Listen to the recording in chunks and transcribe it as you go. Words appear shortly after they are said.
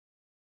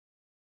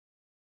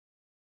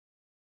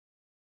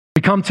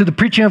We come to the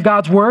preaching of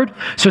God's word.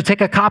 So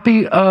take a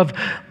copy of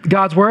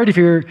God's word. If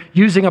you're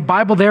using a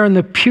Bible there in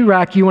the pew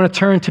rack, you want to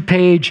turn to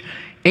page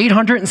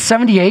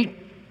 878.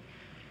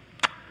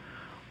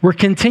 We're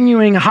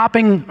continuing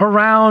hopping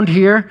around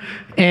here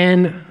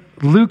in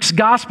Luke's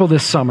gospel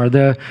this summer.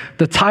 The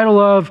title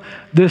of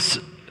this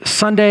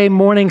Sunday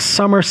morning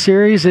summer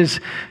series is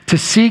To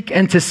Seek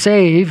and to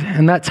Save,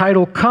 and that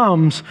title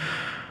comes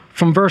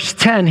from verse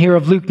 10 here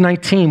of Luke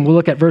 19. We'll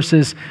look at verse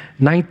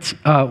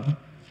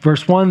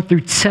 1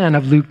 through 10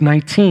 of Luke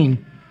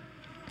 19.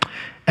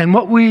 And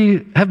what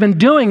we have been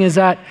doing is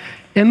that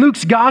in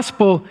Luke's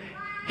gospel,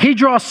 he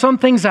draws some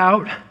things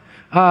out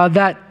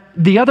that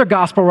the other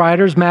gospel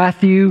writers,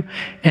 Matthew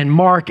and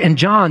Mark and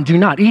John, do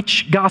not.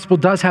 Each gospel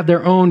does have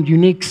their own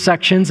unique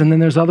sections, and then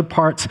there's other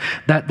parts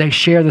that they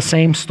share the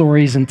same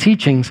stories and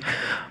teachings.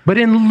 But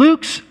in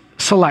Luke's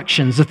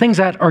selections, the things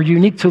that are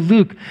unique to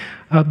Luke,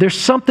 there's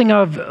something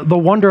of the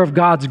wonder of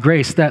God's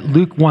grace that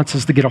Luke wants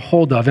us to get a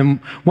hold of. And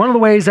one of the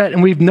ways that,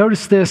 and we've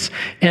noticed this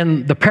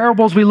in the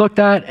parables we looked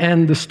at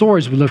and the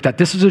stories we looked at,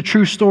 this is a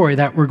true story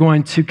that we're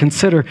going to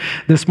consider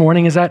this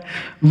morning, is that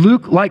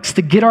Luke likes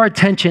to get our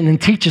attention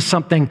and teach us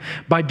something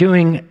by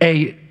doing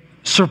a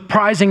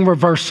surprising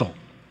reversal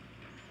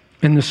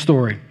in the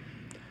story.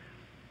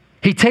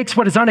 He takes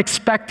what is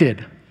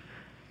unexpected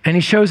and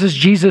he shows us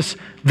Jesus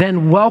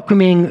then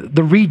welcoming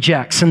the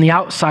rejects and the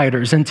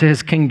outsiders into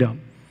his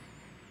kingdom.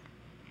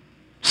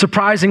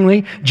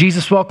 Surprisingly,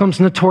 Jesus welcomes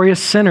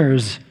notorious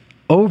sinners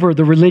over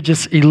the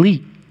religious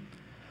elite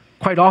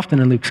quite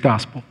often in Luke's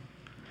gospel.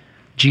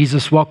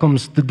 Jesus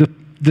welcomes the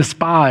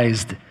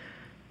despised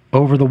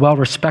over the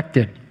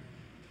well-respected.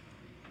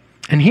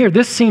 And here,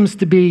 this seems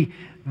to be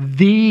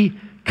the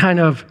kind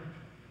of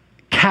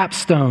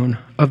capstone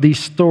of these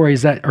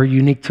stories that are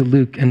unique to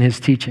Luke and his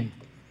teaching.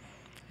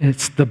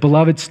 It's the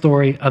beloved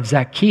story of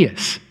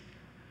Zacchaeus.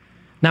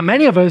 Now,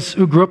 many of us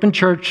who grew up in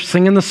church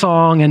singing the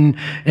song and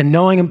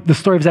knowing the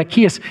story of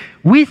Zacchaeus,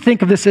 we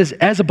think of this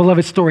as a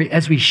beloved story,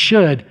 as we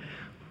should,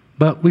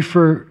 but we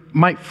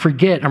might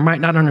forget or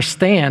might not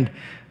understand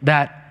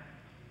that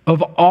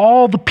of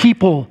all the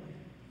people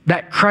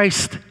that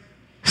Christ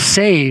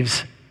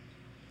saves,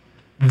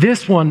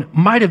 this one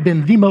might have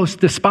been the most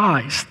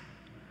despised.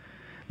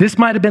 This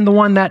might have been the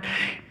one that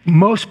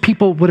most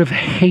people would have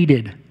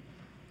hated.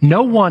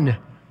 No one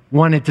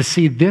wanted to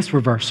see this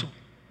reversal.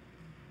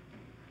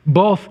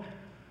 Both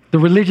the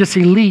religious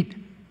elite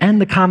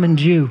and the common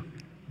Jew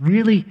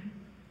really,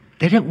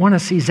 they didn't want to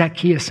see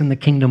Zacchaeus in the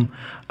kingdom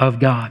of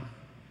God.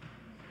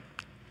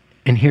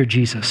 And here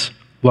Jesus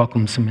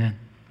welcomes him in.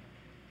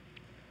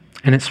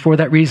 And it's for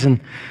that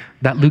reason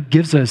that Luke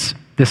gives us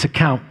this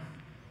account,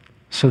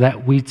 so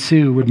that we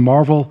too would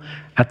marvel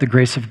at the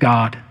grace of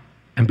God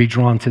and be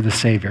drawn to the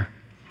Savior.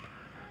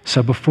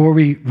 So before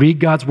we read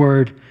God's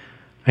word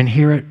and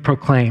hear it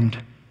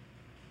proclaimed,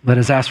 let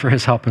us ask for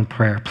his help in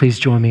prayer. Please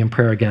join me in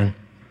prayer again.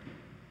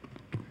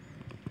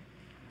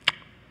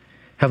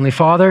 Heavenly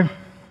Father,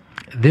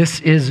 this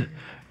is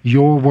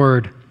your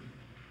word.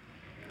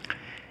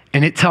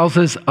 And it tells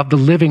us of the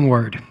living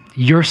word,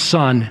 your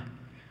Son,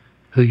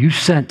 who you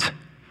sent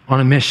on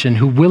a mission,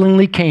 who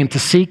willingly came to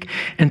seek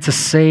and to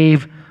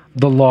save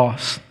the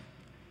lost.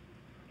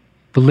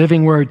 The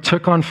living word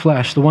took on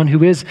flesh, the one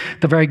who is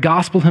the very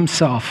gospel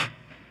himself.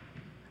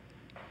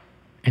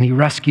 And he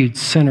rescued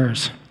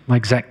sinners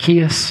like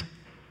Zacchaeus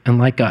and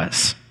like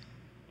us.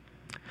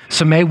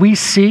 So may we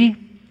see,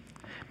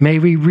 may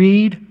we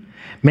read,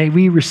 may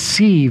we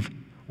receive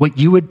what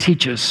you would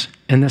teach us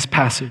in this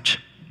passage.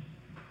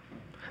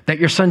 That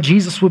your Son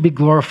Jesus would be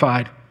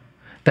glorified,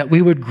 that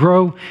we would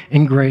grow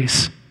in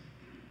grace,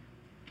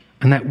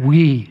 and that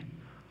we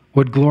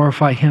would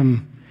glorify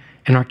him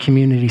in our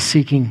community,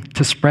 seeking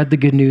to spread the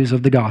good news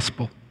of the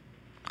gospel.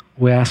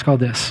 We ask all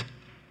this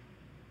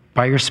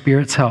by your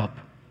Spirit's help,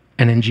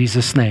 and in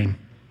Jesus' name.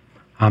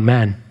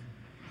 Amen.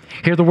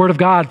 Hear the word of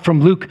God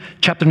from Luke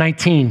chapter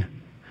 19,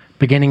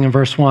 beginning in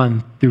verse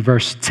 1 through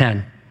verse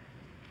 10.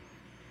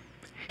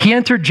 He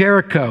entered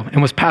Jericho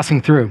and was passing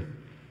through.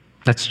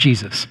 That's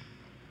Jesus.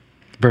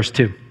 Verse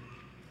 2.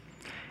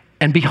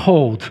 And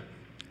behold,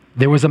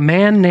 there was a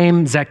man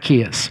named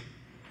Zacchaeus.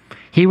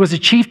 He was a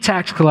chief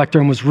tax collector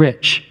and was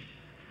rich.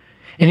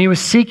 And he was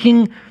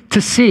seeking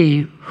to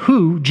see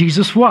who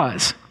Jesus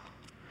was.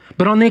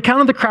 But on the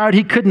account of the crowd,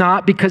 he could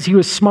not, because he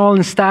was small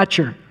in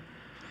stature.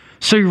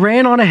 So he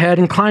ran on ahead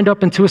and climbed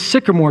up into a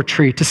sycamore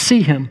tree to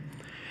see him,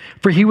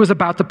 for he was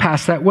about to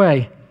pass that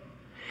way.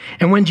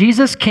 And when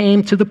Jesus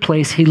came to the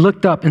place, he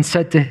looked up and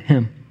said to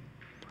him,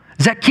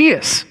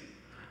 Zacchaeus,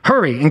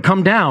 hurry and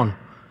come down,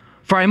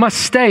 for I must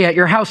stay at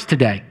your house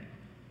today.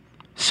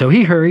 So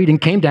he hurried and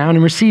came down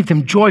and received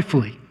him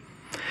joyfully.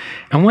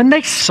 And when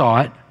they saw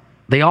it,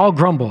 they all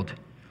grumbled,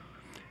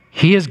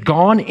 he has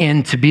gone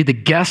in to be the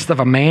guest of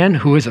a man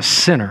who is a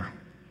sinner.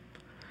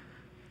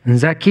 And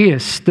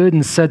Zacchaeus stood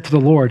and said to the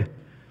Lord,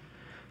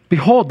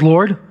 Behold,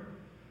 Lord,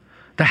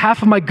 the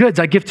half of my goods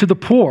I give to the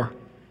poor.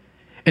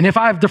 And if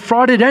I have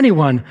defrauded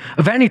anyone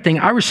of anything,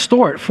 I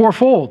restore it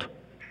fourfold.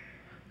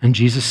 And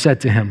Jesus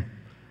said to him,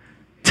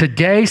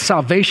 Today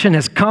salvation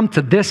has come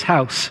to this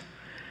house,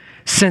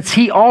 since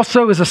he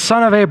also is a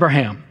son of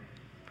Abraham.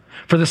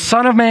 For the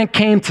Son of Man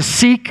came to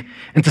seek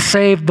and to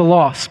save the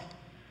lost.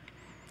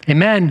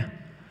 Amen.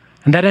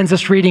 And that ends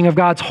this reading of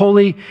God's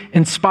holy,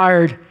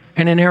 inspired,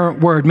 and inerrant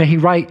word. May he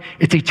write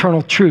its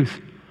eternal truth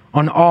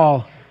on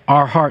all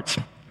our hearts.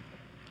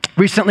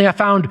 Recently, I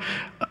found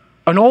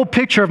an old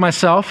picture of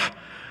myself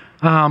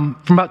from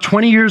about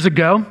 20 years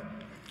ago.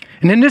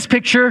 And in this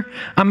picture,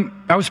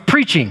 I was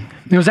preaching.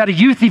 It was at a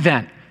youth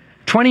event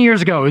 20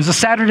 years ago. It was a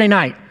Saturday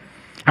night.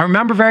 I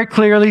remember very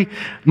clearly,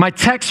 my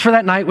text for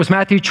that night was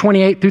Matthew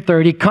 28 through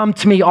 30. Come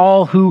to me,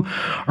 all who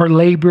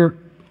labor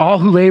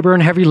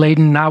and heavy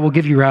laden, and I will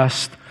give you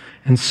rest,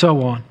 and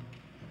so on.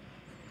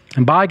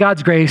 And by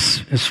God's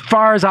grace, as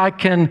far as I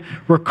can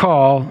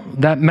recall,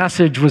 that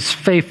message was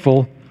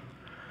faithful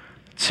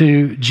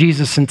to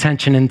Jesus'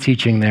 intention and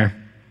teaching there.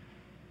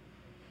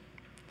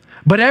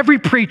 But every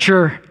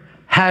preacher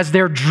has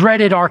their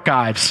dreaded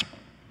archives.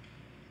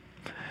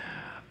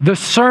 The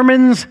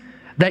sermons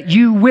that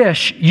you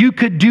wish you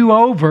could do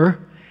over,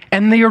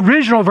 and the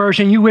original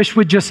version you wish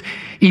would just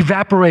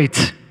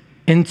evaporate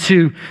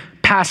into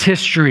past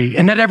history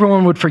and that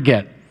everyone would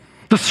forget.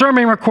 The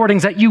sermon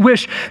recordings that you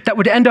wish that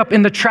would end up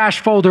in the trash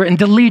folder and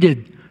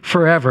deleted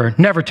forever,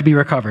 never to be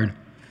recovered.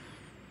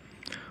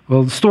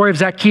 Well, the story of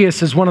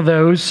Zacchaeus is one of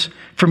those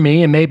for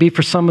me, and maybe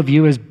for some of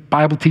you as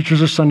Bible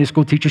teachers or Sunday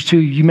school teachers too,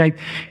 you may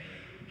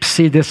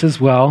see this as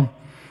well.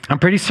 I'm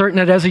pretty certain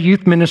that as a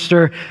youth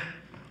minister,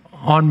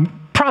 on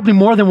probably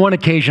more than one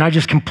occasion, I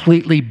just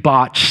completely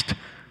botched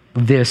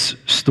this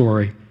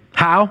story.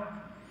 How?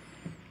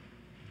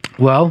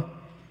 Well,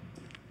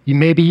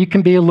 maybe you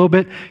can be a little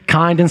bit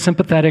kind and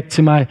sympathetic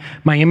to my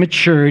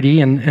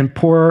immaturity and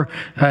poor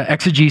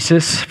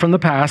exegesis from the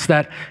past,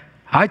 that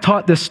I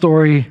taught this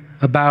story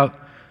about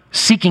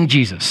seeking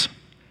Jesus.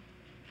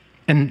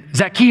 And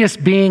Zacchaeus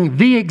being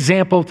the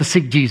example to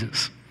seek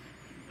Jesus.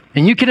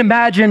 And you can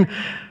imagine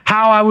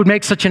how I would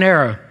make such an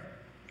error.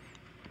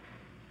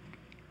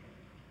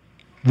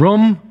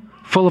 Room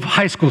full of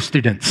high school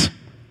students.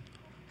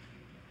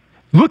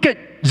 Look at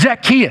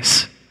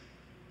Zacchaeus.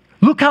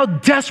 Look how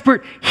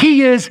desperate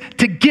he is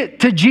to get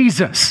to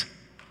Jesus.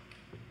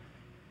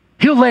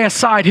 He'll lay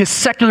aside his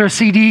secular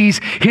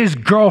CDs, his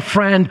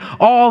girlfriend,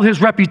 all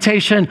his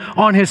reputation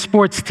on his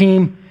sports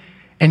team,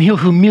 and he'll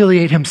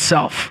humiliate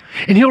himself.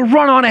 And he'll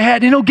run on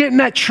ahead and he'll get in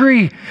that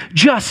tree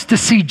just to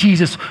see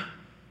Jesus.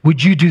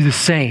 Would you do the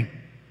same?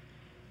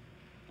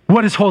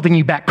 What is holding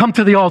you back? Come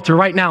to the altar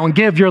right now and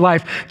give your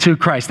life to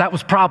Christ. That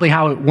was probably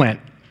how it went,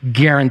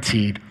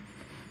 guaranteed.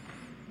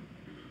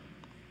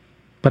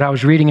 But I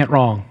was reading it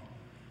wrong.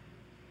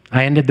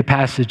 I ended the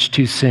passage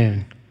too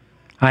soon.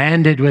 I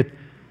ended with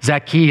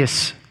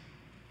Zacchaeus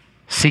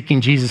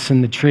seeking Jesus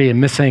in the tree and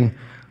missing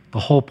the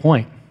whole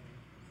point.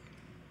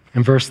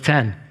 In verse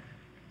 10,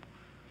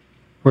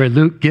 where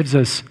Luke gives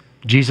us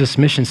Jesus'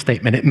 mission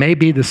statement. It may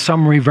be the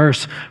summary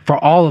verse for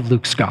all of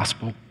Luke's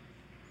gospel.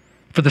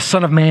 For the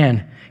Son of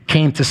Man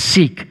came to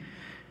seek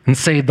and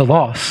save the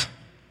lost.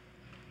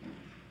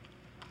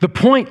 The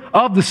point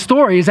of the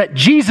story is that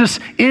Jesus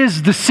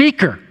is the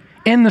seeker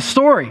in the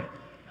story.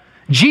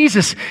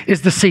 Jesus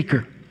is the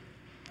seeker.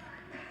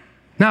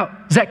 Now,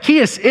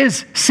 Zacchaeus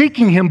is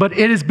seeking him, but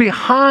it is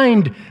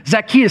behind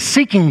Zacchaeus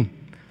seeking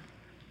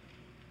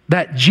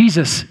that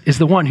Jesus is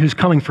the one who's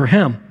coming for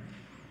him.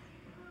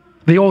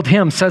 The old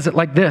hymn says it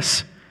like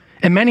this,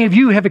 and many of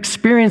you have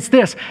experienced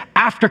this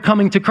after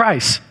coming to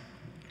Christ.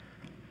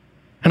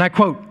 And I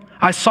quote,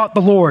 I sought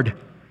the Lord,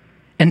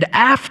 and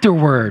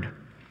afterward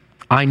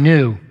I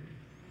knew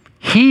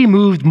he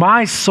moved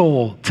my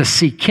soul to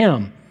seek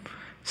him,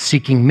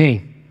 seeking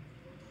me.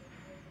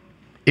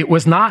 It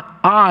was not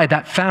I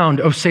that found,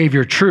 O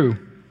Savior, true.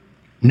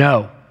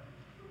 No,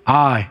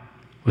 I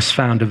was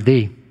found of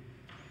thee.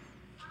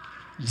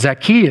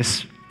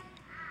 Zacchaeus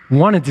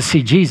wanted to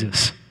see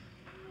Jesus,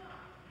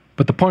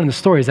 but the point of the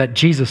story is that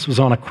Jesus was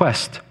on a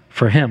quest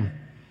for him.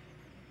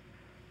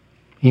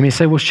 You may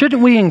say, well,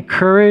 shouldn't we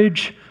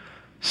encourage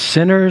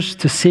sinners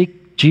to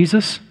seek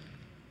Jesus?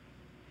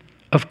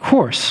 Of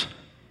course,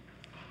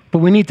 but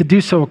we need to do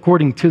so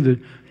according to the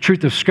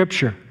truth of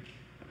Scripture.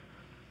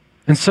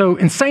 And so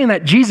in saying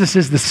that Jesus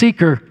is the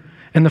seeker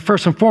and the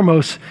first and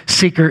foremost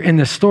seeker in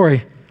this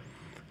story,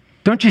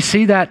 don't you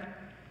see that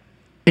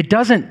it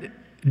doesn't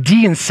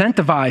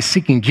de-incentivize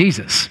seeking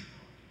Jesus?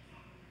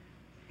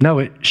 No,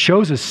 it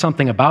shows us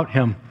something about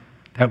him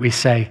that we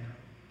say,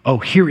 oh,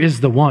 here is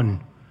the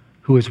one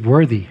who is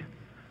worthy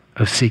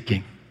of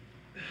seeking.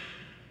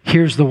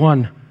 Here's the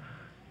one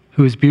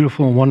who is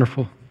beautiful and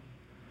wonderful.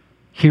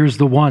 Here's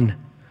the one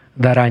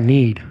that I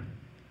need.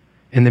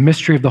 In the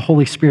mystery of the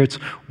Holy Spirit's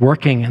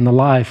working in the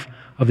life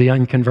of the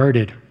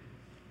unconverted.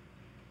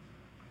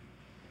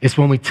 It's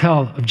when we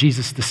tell of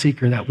Jesus the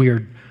seeker that we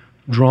are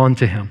drawn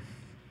to him.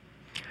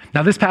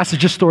 Now this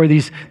passage of story,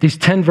 these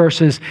 10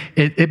 verses,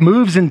 it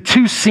moves in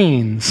two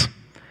scenes.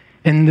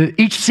 And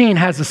each scene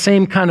has the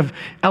same kind of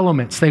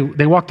elements. They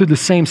walk through the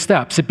same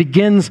steps. It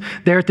begins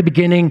there at the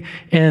beginning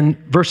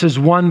in verses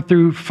 1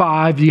 through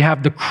 5. You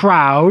have the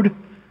crowd.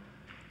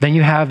 Then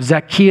you have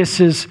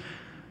Zacchaeus'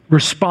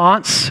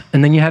 response,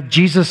 and then you have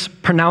Jesus'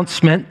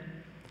 pronouncement.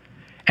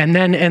 And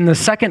then in the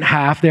second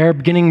half there,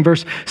 beginning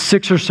verse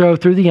 6 or so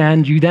through the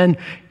end, you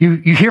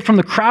hear from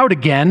the crowd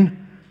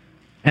again,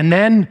 and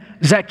then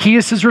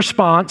Zacchaeus'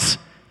 response,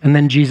 and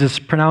then Jesus'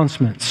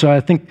 pronouncement. So I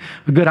think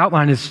a good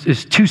outline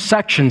is two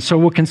sections. So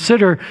we'll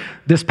consider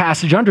this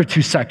passage under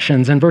two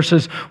sections. In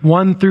verses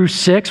 1 through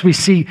 6, we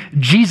see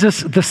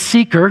Jesus the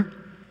seeker.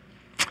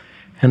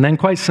 And then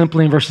quite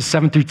simply in verses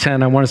 7 through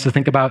 10, I want us to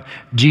think about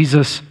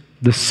Jesus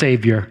the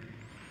Savior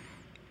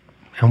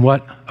and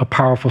what a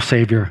powerful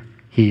Savior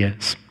he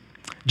is.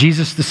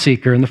 Jesus the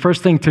seeker. And the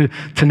first thing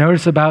to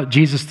notice about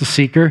Jesus the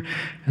seeker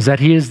is that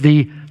he is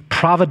the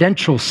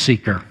providential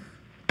seeker.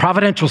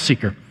 Providential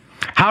seeker.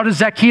 How does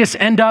Zacchaeus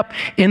end up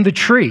in the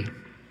tree?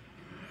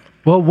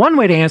 Well, one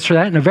way to answer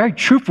that, and a very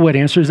truthful way to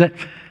answer, is that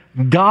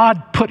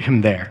God put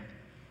him there.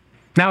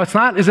 Now, it's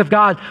not as if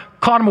God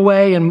caught him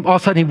away and all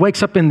of a sudden he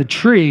wakes up in the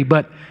tree,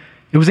 but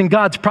it was in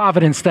God's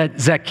providence that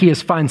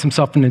Zacchaeus finds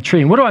himself in the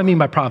tree. And what do I mean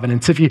by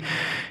providence? If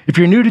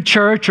you're new to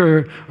church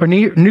or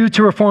new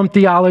to Reformed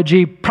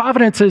theology,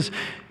 providence is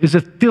a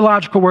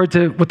theological word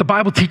to what the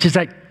Bible teaches,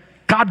 that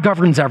God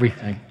governs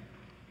everything.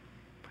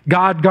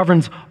 God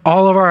governs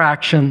all of our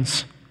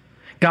actions.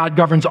 God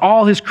governs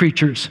all his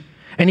creatures,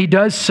 and he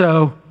does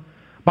so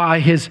by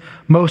his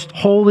most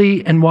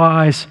holy and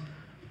wise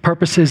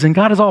purposes. And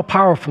God is all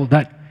powerful,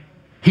 that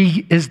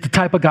he is the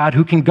type of God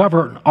who can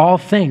govern all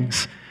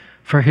things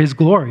for his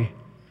glory.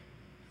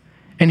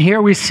 And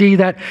here we see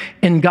that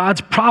in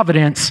God's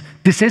providence,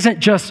 this isn't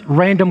just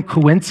random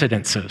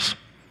coincidences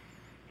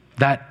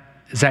that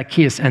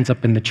Zacchaeus ends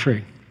up in the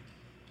tree.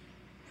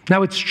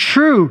 Now, it's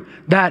true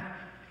that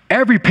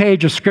every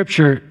page of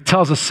Scripture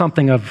tells us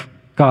something of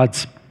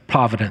God's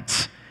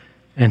providence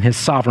and his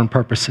sovereign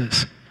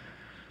purposes.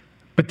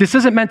 But this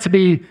isn't meant to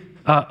be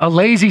a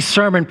lazy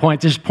sermon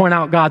point to just point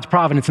out God's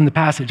providence in the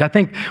passage. I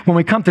think when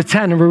we come to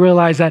 10 and we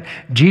realize that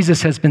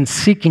Jesus has been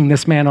seeking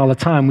this man all the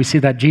time, we see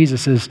that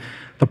Jesus is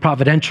the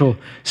providential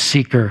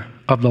seeker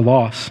of the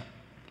lost.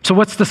 So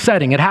what's the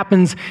setting? It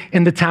happens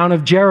in the town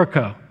of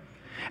Jericho.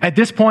 At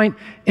this point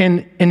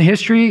in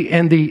history,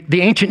 in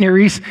the ancient Near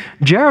East,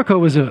 Jericho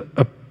was a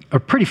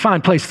pretty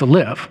fine place to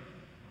live.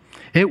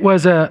 It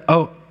was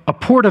a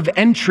port of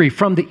entry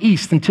from the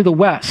east and to the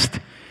west.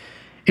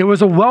 It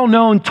was a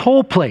well-known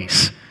toll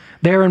place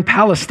there in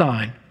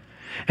Palestine.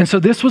 And so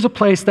this was a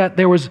place that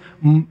there was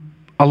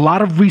a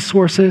lot of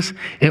resources.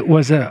 It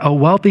was a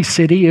wealthy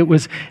city. It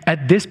was,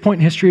 at this point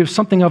in history, it was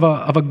something of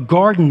a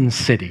garden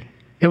city.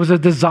 It was a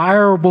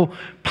desirable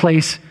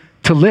place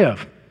to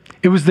live.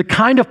 It was the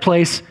kind of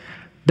place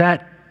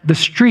that the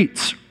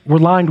streets were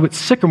lined with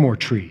sycamore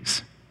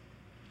trees,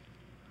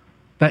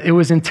 that it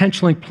was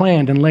intentionally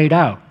planned and laid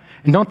out.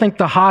 And don't think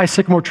the high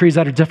sycamore trees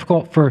that are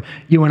difficult for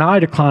you and I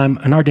to climb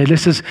in our day.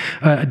 This is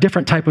a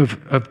different type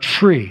of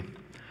tree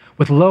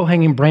with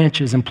low-hanging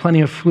branches and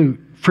plenty of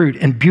fruit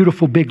and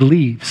beautiful big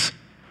leaves.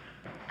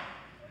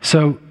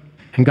 So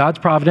in God's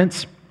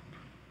providence,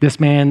 this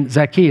man,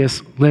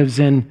 Zacchaeus, lives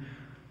in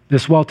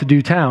this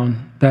well-to-do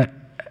town, that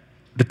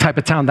the type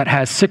of town that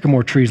has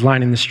sycamore trees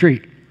lining the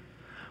street.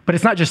 But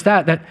it's not just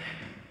that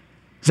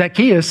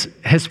Zacchaeus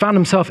has found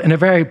himself in a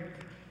very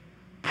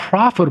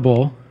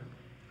profitable,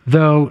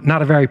 though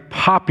not a very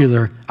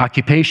popular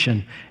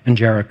occupation in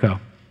Jericho.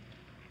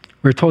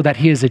 We're told that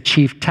he is a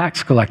chief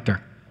tax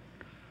collector.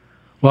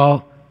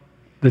 Well,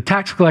 the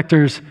tax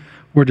collectors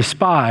were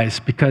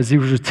despised because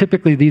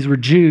these were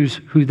Jews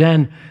who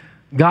then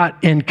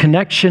got in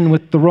connection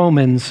with the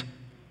Romans,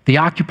 the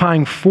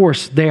occupying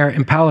force there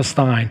in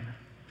Palestine,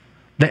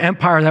 the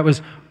empire that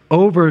was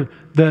over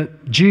the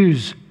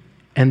Jews.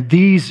 And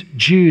these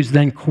Jews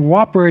then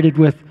cooperated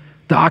with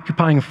the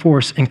occupying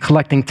force in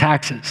collecting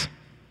taxes.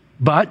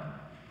 But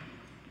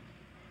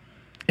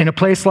in a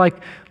place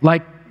like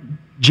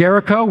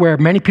Jericho, where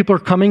many people are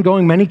coming,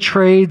 going, many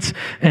trades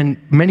and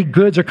many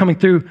goods are coming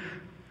through,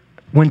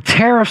 when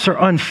tariffs are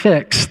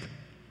unfixed,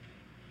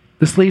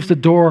 this leaves the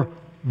door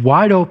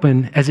wide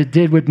open, as it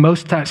did with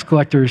most tax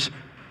collectors,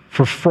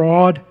 for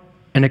fraud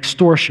and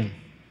extortion.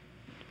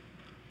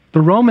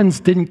 The Romans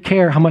didn't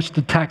care how much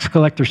the tax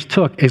collectors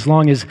took as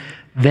long as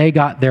they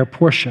got their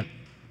portion.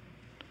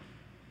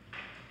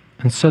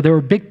 And so there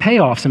were big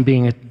payoffs in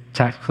being a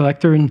tax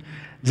collector, and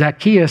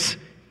Zacchaeus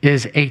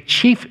is a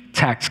chief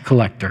tax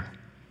collector.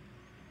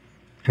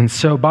 And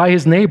so by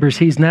his neighbors,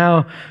 he's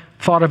now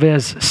thought of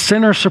as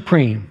sinner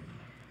supreme.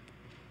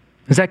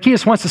 And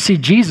Zacchaeus wants to see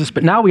Jesus,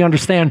 but now we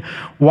understand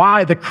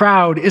why the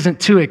crowd isn't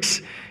too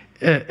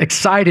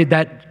excited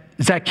that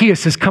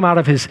Zacchaeus has come out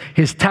of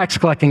his tax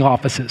collecting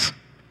offices.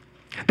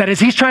 That as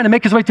he's trying to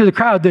make his way through the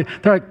crowd, they're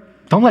like,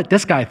 don't let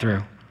this guy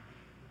through.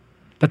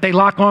 That they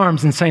lock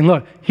arms and saying,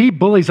 look, he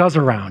bullies us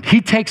around.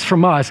 He takes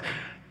from us.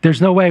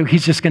 There's no way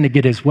he's just going to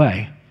get his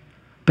way.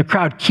 The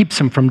crowd keeps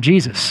him from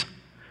Jesus.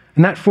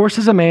 And that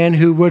forces a man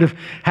who would have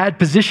had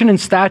position and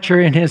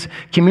stature in his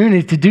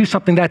community to do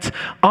something that's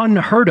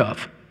unheard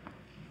of,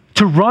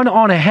 to run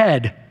on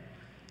ahead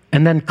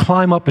and then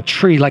climb up a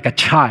tree like a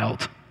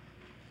child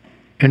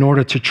in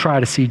order to try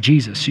to see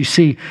Jesus. You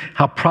see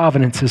how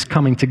providence is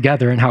coming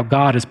together and how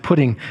God is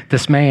putting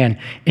this man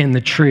in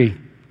the tree.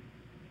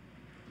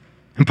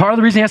 And part of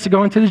the reason he has to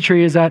go into the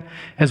tree is that,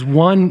 as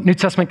one New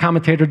Testament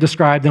commentator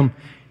described him,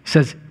 he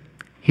says,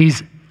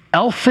 he's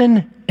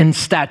elfin in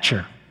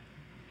stature.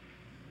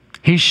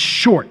 He's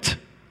short.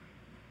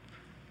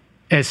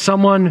 As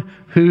someone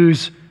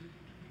whose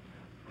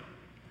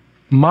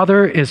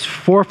mother is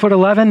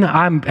 4'11",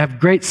 I have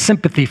great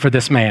sympathy for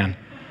this man.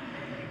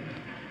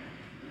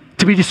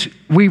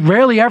 We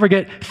rarely ever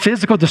get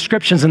physical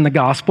descriptions in the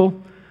gospel,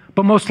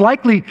 but most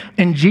likely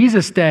in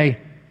Jesus' day,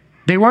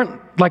 they weren't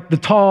like the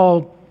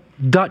tall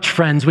Dutch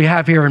friends we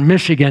have here in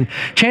Michigan.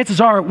 Chances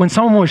are when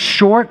someone was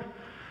short,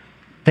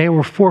 they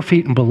were 4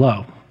 feet and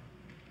below.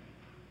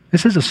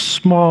 This is a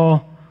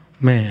small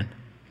man.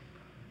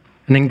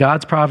 And in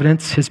God's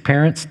providence, his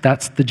parents,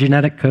 that's the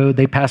genetic code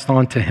they passed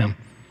on to him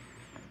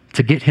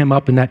to get him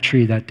up in that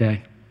tree that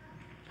day.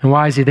 And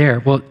why is he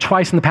there? Well,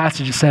 twice in the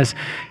passage it says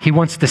he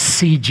wants to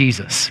see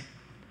Jesus. He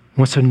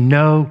wants to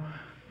know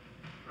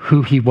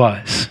who he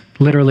was.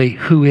 Literally,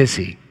 who is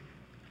he?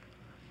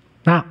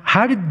 Now,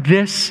 how did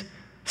this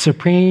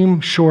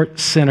supreme short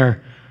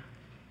sinner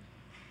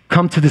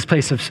come to this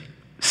place of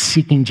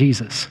seeking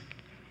Jesus?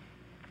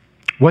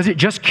 Was it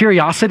just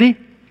curiosity?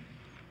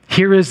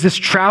 Here is this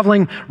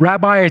traveling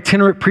rabbi,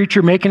 itinerant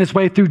preacher making his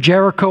way through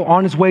Jericho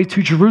on his way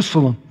to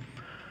Jerusalem.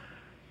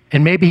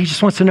 And maybe he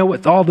just wants to know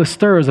what all the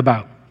stir is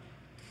about.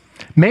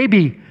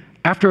 Maybe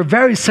after a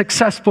very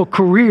successful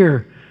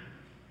career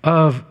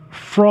of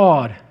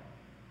fraud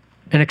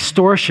and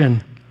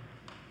extortion,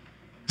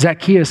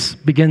 Zacchaeus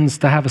begins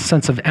to have a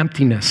sense of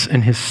emptiness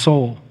in his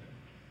soul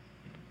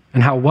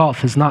and how wealth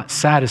has not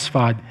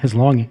satisfied his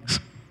longings.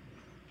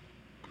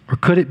 Or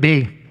could it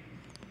be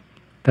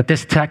that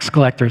this tax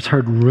collector has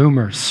heard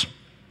rumors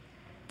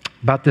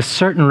about this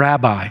certain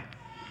rabbi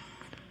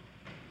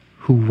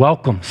who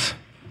welcomes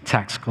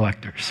tax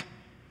collectors?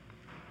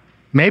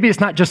 Maybe it's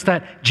not just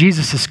that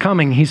Jesus is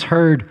coming. He's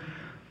heard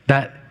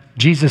that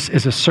Jesus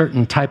is a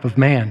certain type of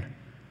man.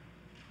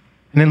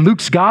 And in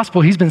Luke's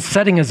gospel, he's been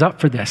setting us up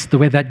for this, the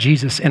way that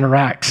Jesus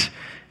interacts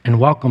and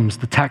welcomes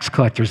the tax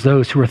collectors,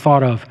 those who are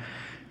thought of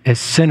as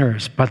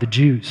sinners by the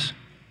Jews,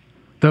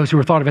 those who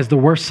were thought of as the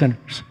worst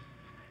sinners.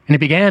 And it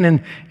began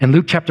in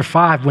Luke chapter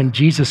 5 when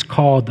Jesus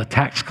called the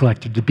tax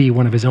collector to be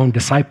one of his own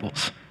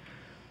disciples.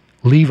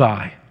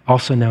 Levi,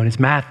 also known as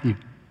Matthew,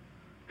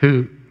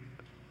 who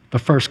the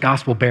first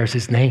gospel bears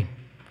his name.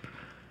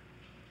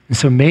 And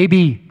so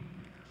maybe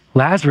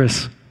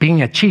Lazarus,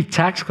 being a chief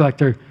tax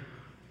collector,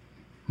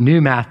 knew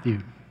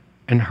Matthew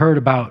and heard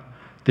about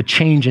the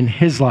change in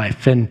his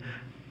life, and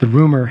the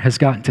rumor has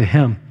gotten to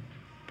him.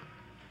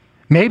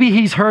 Maybe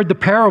he's heard the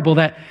parable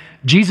that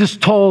Jesus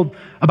told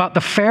about the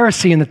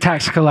Pharisee and the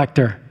tax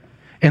collector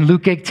in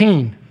Luke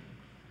 18,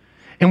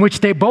 in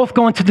which they both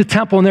go into the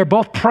temple and they're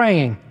both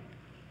praying.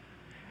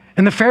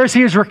 And the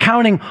Pharisee is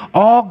recounting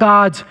all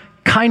God's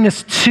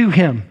kindness to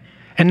him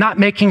and not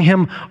making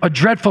him a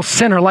dreadful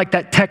sinner like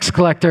that tax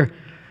collector.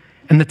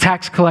 And the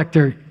tax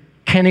collector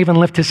can't even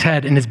lift his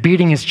head and is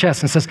beating his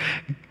chest and says,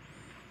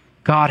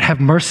 God, have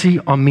mercy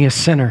on me, a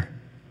sinner.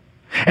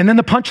 And then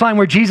the punchline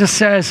where Jesus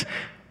says,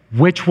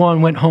 which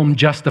one went home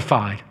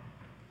justified?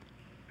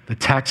 The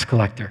tax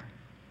collector.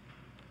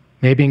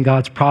 Maybe in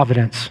God's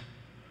providence,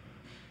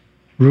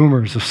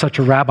 rumors of such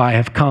a rabbi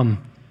have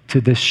come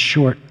to this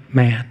short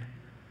man,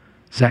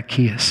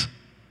 Zacchaeus.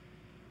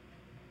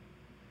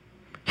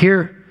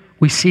 Here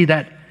we see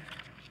that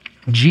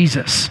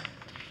Jesus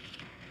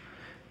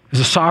is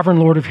a sovereign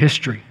Lord of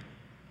history,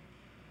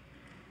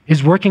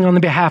 is working on the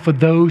behalf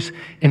of those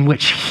in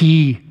which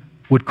he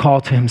would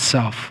call to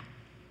himself.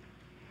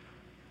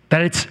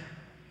 That it's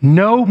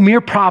no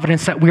mere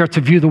providence that we are to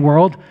view the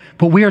world,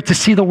 but we are to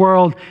see the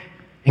world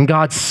in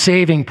God's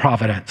saving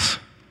providence.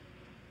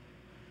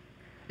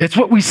 It's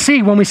what we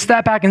see when we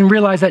step back and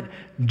realize that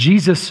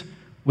Jesus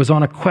was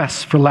on a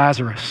quest for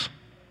Lazarus.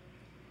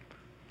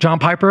 John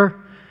Piper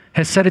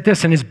has said it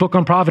this in his book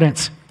on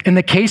providence. In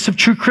the case of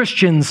true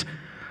Christians,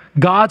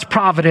 God's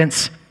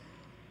providence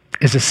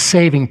is a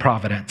saving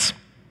providence.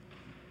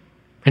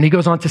 And he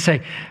goes on to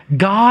say,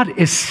 God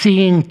is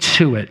seeing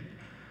to it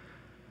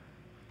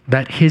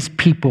that his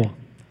people,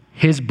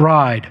 his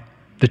bride,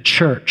 the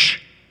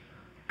church,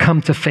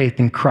 come to faith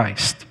in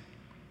Christ,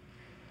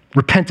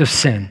 repent of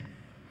sin,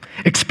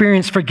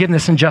 experience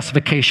forgiveness and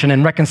justification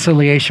and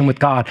reconciliation with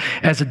God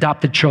as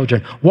adopted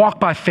children, walk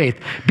by faith,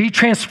 be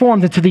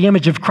transformed into the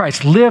image of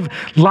Christ, live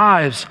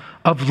lives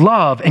of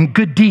love and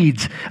good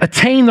deeds,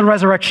 attain the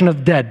resurrection of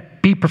the dead,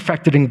 be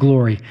perfected in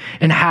glory,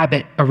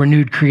 inhabit a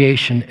renewed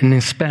creation, and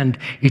then spend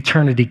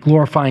eternity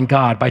glorifying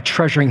God by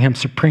treasuring him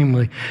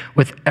supremely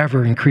with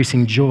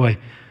ever-increasing joy.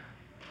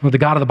 Well, the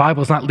God of the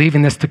Bible is not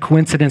leaving this to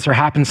coincidence or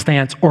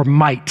happenstance or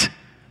might,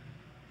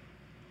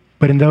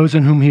 but in those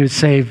in whom he would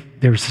save,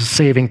 there's a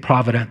saving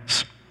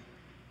providence.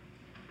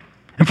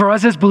 And for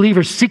us as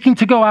believers seeking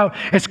to go out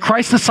as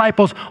Christ's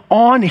disciples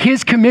on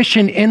his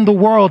commission in the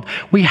world,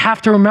 we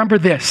have to remember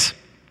this.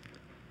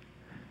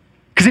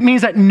 because it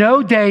means that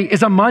no day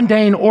is a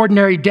mundane,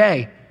 ordinary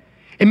day.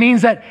 It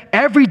means that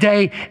every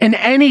day and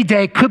any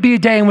day could be a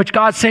day in which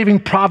God's saving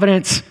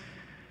providence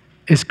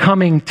is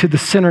coming to the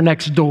sinner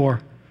next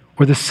door,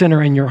 or the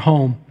sinner in your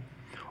home,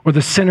 or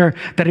the sinner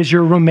that is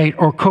your roommate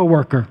or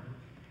coworker,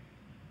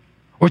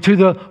 or to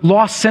the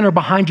lost sinner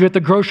behind you at the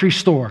grocery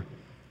store.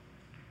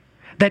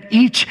 That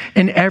each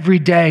and every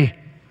day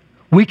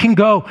we can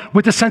go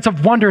with a sense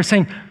of wonder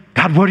saying,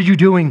 God, what are you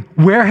doing?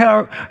 Where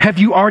have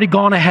you already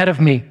gone ahead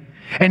of me?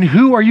 And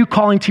who are you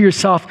calling to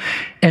yourself?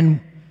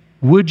 And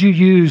would you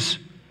use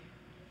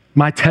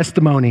my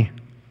testimony?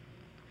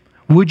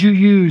 Would you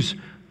use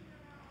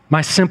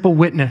my simple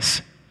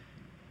witness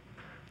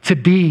to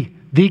be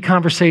the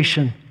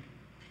conversation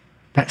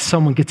that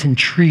someone gets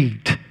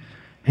intrigued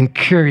and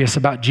curious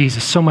about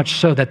Jesus, so much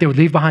so that they would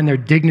leave behind their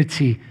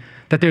dignity,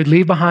 that they would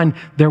leave behind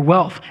their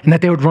wealth, and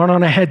that they would run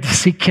on ahead to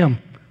seek him?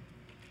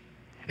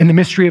 In the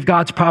mystery of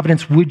God's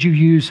providence, would you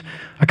use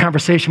a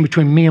conversation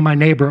between me and my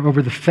neighbor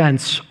over the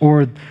fence,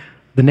 or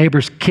the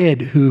neighbor's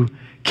kid who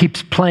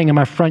keeps playing in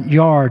my front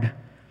yard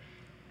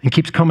and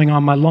keeps coming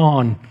on my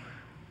lawn,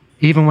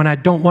 even when I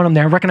don't want him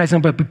there? I recognize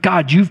him, but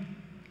God,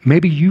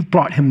 maybe you've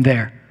brought him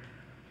there.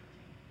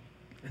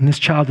 And this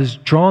child is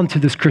drawn to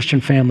this Christian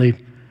family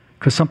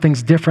because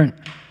something's different,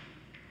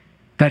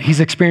 that he's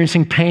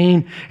experiencing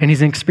pain and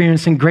he's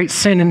experiencing great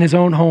sin in his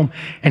own home,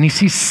 and he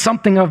sees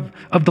something of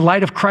the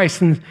light of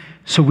Christ, and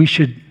so we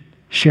should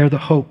share the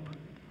hope.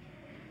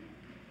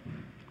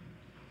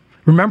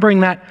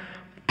 Remembering that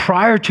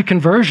prior to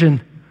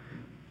conversion,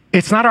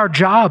 it's not our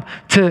job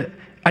to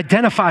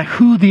identify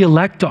who the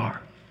elect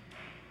are.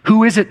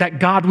 Who is it that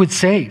God would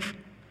save?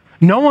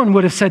 No one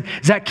would have said,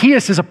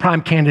 Zacchaeus is a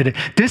prime candidate.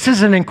 This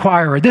is an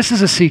inquirer. This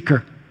is a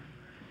seeker.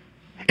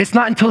 It's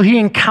not until he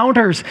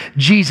encounters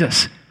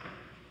Jesus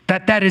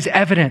that is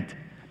evident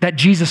that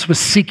Jesus was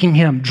seeking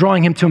him,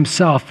 drawing him to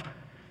himself,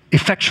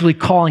 effectually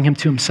calling him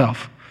to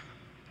himself.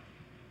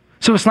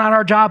 So it's not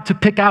our job to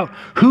pick out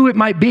who it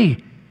might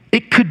be.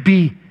 It could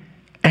be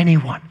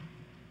anyone.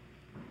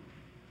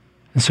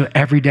 And so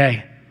every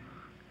day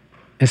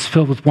is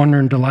filled with wonder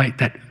and delight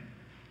that,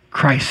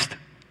 Christ,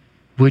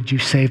 would you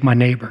save my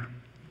neighbor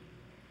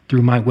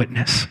through my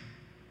witness?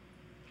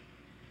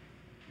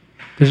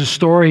 There's a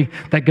story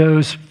that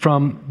goes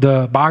from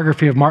the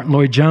biography of Martin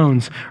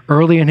Lloyd-Jones.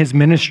 Early in his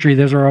ministry,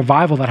 there's a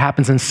revival that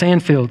happens in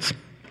Sandfields.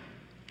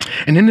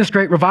 And in this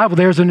great revival,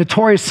 there's a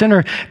notorious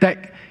sinner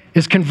that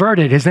is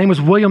converted. His name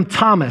was William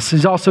Thomas.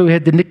 He also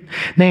had the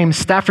nickname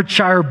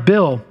Staffordshire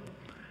Bill.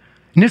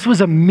 And this was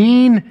a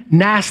mean,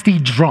 nasty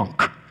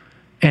drunk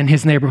in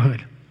his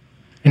neighborhood,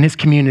 in his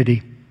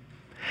community.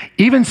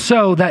 Even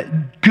so,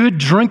 that good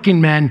drinking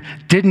men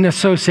didn't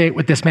associate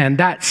with this man.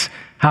 That's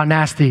how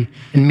nasty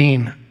and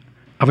mean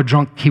of a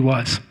drunk he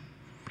was.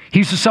 He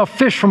used to sell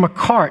fish from a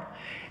cart,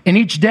 and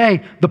each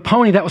day the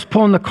pony that was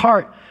pulling the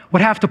cart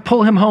would have to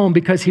pull him home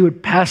because he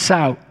would pass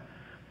out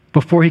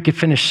before he could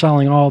finish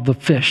selling all the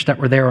fish that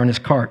were there on his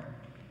cart.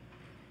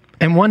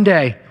 And one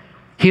day,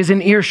 he is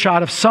in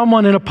earshot of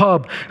someone in a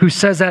pub who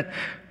says that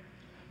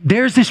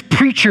there's this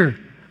preacher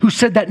who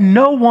said that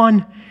no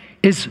one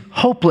is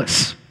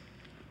hopeless.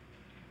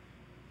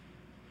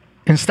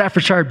 And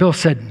Staffordshire Bill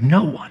said,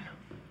 no one.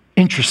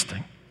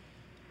 Interesting.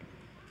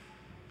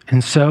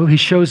 And so he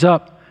shows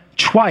up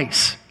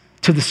twice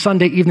to the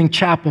Sunday evening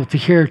chapel to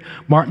hear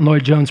Martin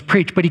Lloyd-Jones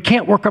preach, but he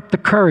can't work up the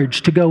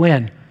courage to go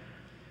in.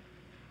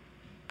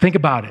 Think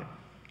about it.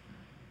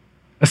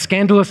 A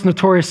scandalous,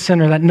 notorious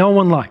sinner that no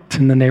one liked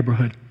in the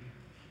neighborhood.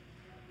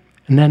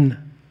 And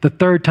then the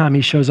third time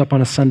he shows up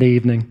on a Sunday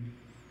evening,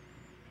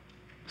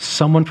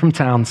 someone from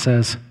town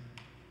says,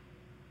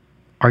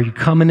 are you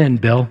coming in,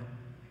 Bill?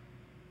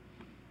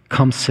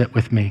 Come sit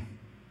with me.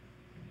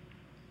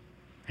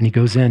 And he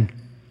goes in.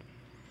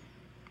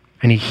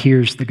 And he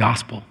hears the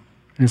gospel,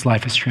 and his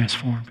life is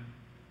transformed.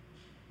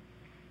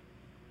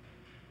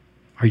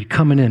 Are you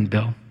coming in,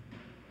 Bill?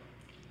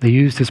 They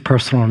used his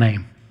personal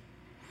name.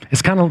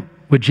 It's kind of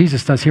what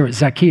Jesus does here at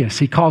Zacchaeus.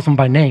 He calls him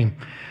by name.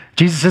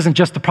 Jesus isn't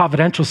just the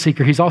providential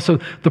seeker, he's also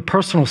the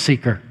personal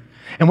seeker.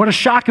 And what a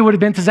shock it would have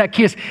been to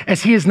Zacchaeus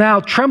as he is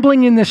now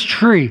trembling in this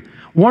tree,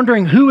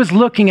 wondering who is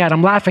looking at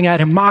him, laughing at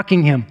him,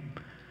 mocking him.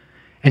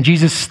 And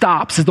Jesus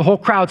stops, as the whole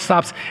crowd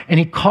stops, and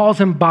he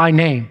calls him by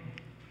name.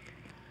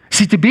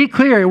 See, to be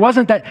clear, it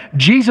wasn't that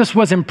Jesus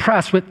was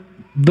impressed with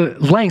the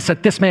lengths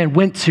that this man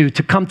went to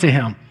come to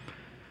him.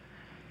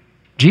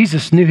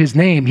 Jesus knew his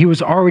name. He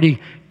was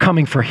already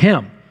coming for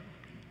him.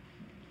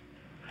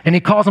 And he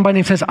calls him by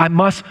name and says, I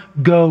must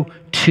go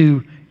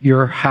to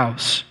your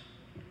house.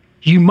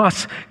 You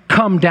must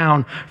come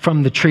down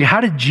from the tree.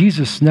 How did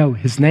Jesus know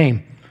his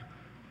name?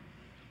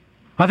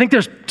 I think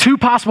there's two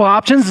possible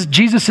options.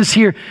 Jesus is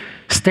here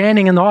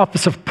standing in the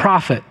office of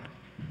prophet,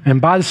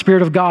 and by the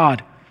Spirit of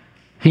God,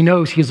 he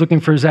knows he's looking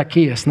for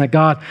Zacchaeus and that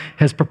God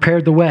has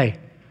prepared the way.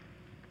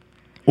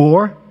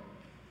 Or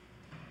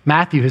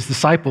Matthew, his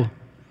disciple,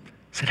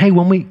 said, hey,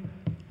 when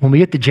we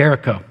get to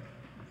Jericho,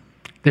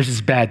 there's this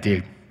bad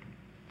dude.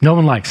 No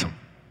one likes him.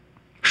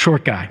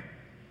 Short guy.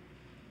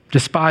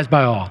 Despised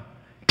by all.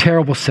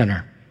 Terrible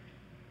sinner.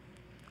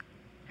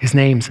 His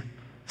name's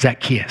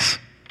Zacchaeus.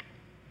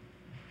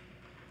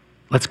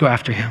 Let's go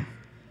after him.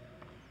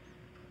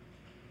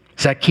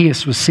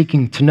 Zacchaeus was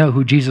seeking to know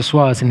who Jesus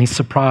was, and he's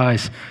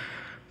surprised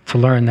to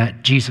learn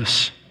that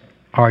Jesus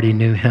already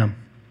knew him.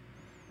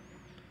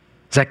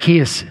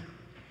 Zacchaeus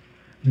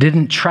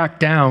didn't track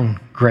down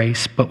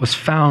grace, but was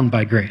found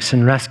by grace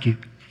and rescued.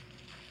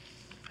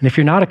 And if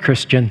you're not a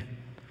Christian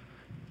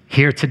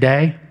here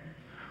today,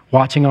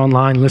 watching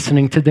online,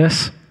 listening to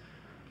this,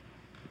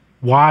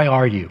 why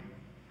are you?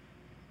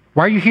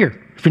 Why are you here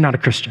if you're not a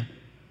Christian?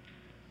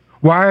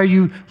 Why are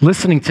you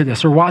listening to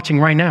this or watching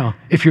right now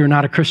if you're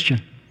not a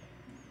Christian?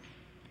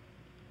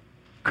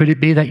 Could it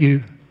be that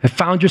you have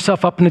found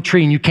yourself up in a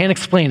tree and you can't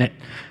explain it,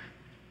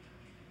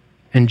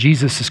 and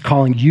Jesus is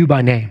calling you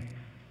by name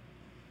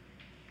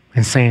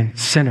and saying,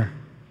 sinner,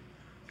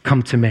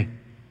 come to me.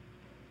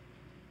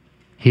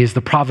 He is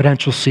the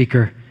providential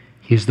seeker.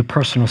 He is the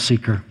personal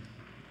seeker.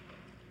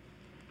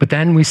 But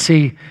then we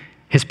see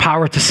his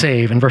power to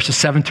save in verses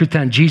 7 through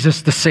 10,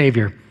 Jesus the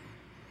Savior.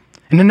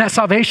 And then that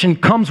salvation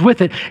comes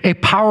with it a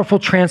powerful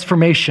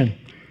transformation.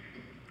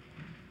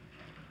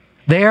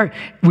 There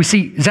we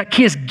see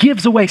Zacchaeus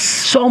gives away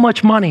so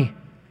much money.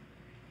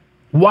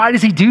 Why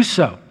does he do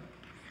so?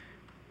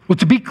 Well,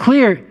 to be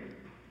clear,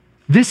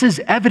 this is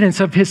evidence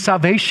of his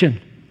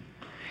salvation.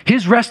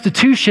 His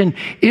restitution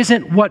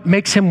isn't what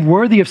makes him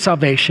worthy of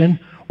salvation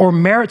or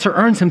merits or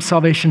earns him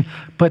salvation,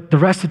 but the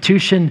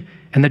restitution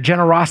and the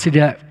generosity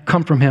that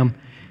come from him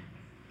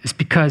is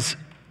because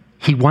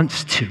he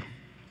wants to.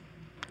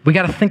 We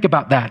got to think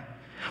about that.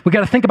 We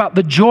got to think about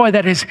the joy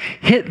that has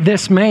hit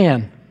this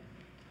man.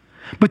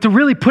 But to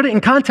really put it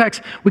in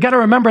context, we got to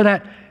remember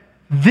that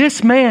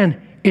this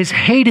man is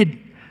hated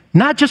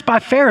not just by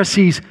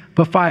Pharisees,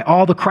 but by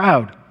all the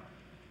crowd.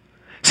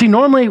 See,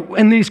 normally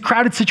in these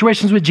crowded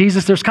situations with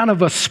Jesus, there's kind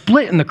of a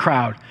split in the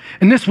crowd.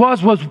 And this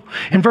was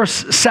in verse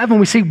 7,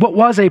 we see what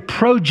was a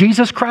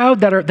pro-Jesus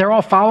crowd they're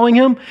all following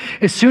him.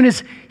 As soon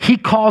as he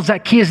calls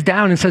Zacchaeus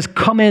down and says,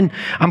 come in,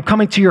 I'm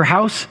coming to your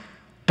house,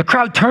 the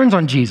crowd turns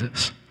on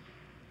Jesus.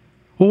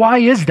 Well, why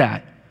is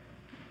that?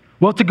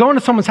 Well, to go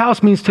into someone's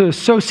house means to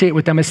associate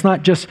with them. It's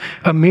not just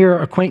a mere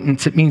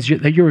acquaintance. It means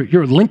that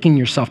you're linking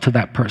yourself to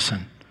that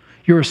person.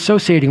 You're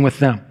associating with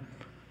them.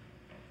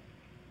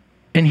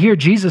 And here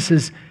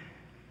Jesus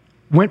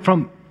went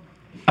from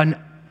an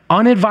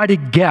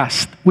uninvited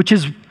guest, which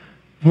is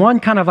one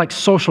kind of like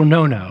social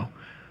no-no,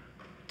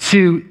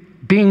 to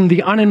being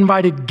the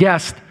uninvited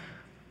guest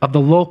of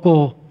the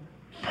local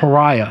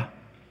pariah,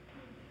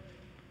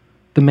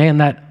 the man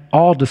that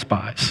all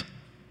despise.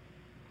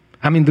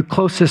 I mean, the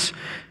closest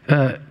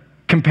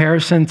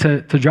comparison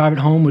to drive it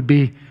home would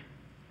be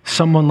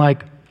someone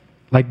like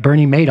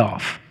Bernie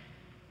Madoff,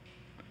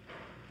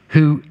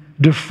 who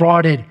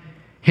defrauded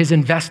his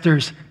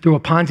investors through a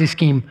Ponzi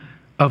scheme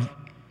of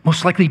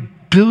most likely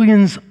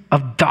billions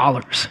of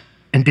dollars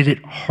and did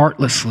it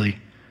heartlessly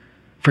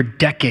for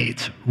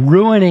decades,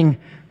 ruining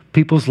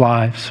people's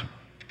lives,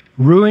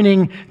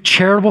 ruining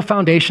charitable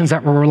foundations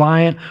that were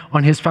reliant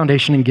on his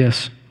foundation and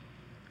gifts.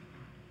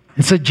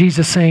 And so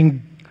Jesus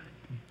saying,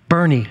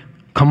 Bernie,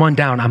 come on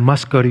down. I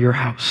must go to your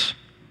house.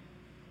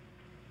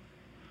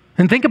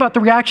 And think about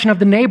the reaction of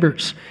the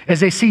neighbors as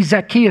they see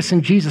Zacchaeus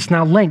and Jesus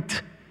now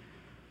linked.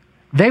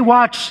 They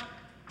watch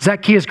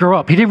Zacchaeus grow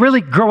up. He didn't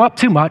really grow up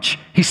too much.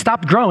 He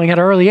stopped growing at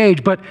an early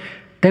age, but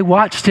they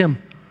watched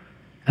him.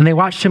 And they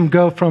watched him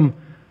go from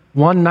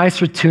one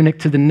nicer tunic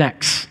to the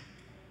next.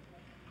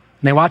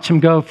 And they watched him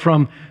go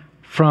from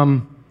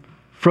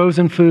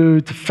frozen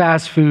food to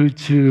fast food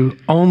to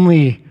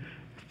only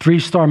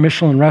 3-star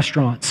Michelin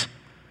restaurants.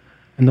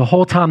 And the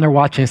whole time they're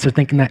watching this, they're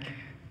thinking that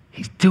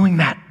he's doing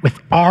that with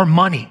our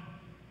money.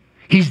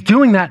 He's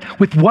doing that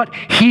with what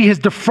he has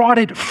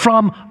defrauded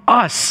from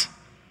us.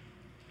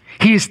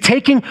 He is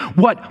taking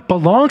what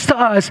belongs to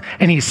us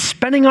and he's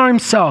spending on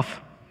himself.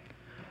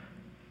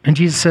 And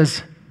Jesus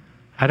says,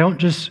 I don't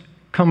just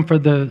come for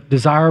the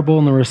desirable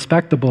and the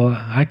respectable.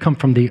 I come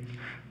from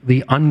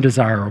the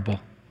undesirable.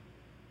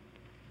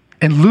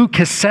 And Luke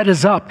has set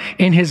us up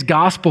in his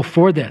gospel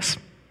for this.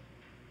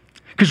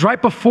 Because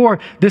right before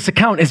this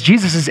account, as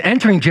Jesus is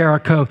entering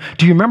Jericho,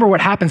 do you remember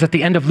what happens at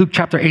the end of Luke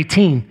chapter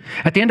 18?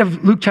 At the end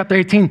of Luke chapter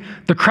 18,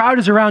 the crowd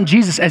is around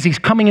Jesus as he's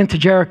coming into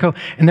Jericho,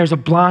 and there's a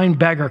blind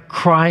beggar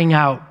crying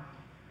out,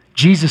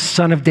 Jesus,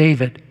 Son of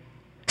David,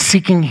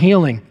 seeking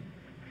healing.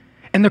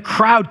 And the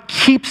crowd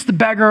keeps the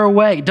beggar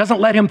away, doesn't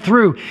let him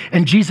through,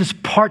 and Jesus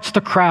parts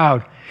the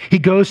crowd. He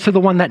goes to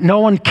the one that no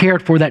one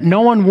cared for, that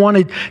no one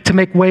wanted to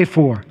make way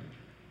for.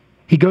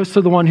 He goes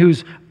to the one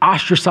who's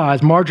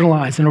ostracized,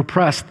 marginalized, and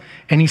oppressed,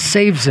 and he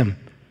saves him.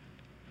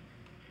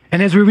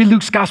 And as we read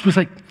Luke's gospel, it's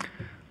like,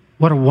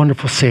 what a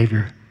wonderful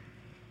Savior.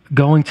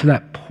 Going to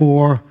that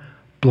poor,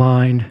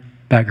 blind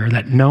beggar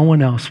that no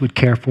one else would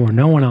care for,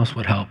 no one else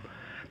would help,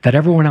 that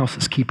everyone else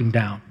is keeping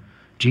down.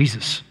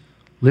 Jesus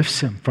lifts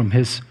him from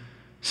his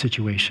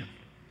situation.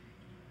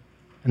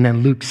 And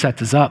then Luke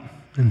sets us up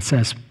and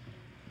says,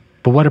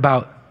 but what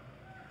about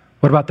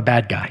the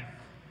bad guy?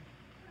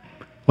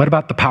 What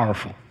about the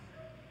powerful?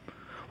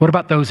 What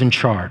about those in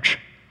charge?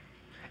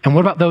 And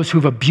what about those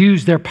who've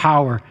abused their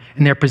power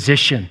and their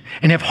position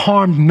and have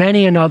harmed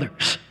many and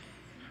others?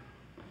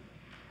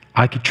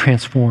 I could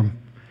transform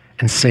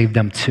and save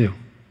them too.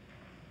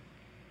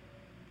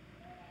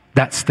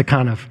 That's the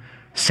kind of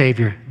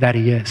Savior that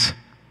he is.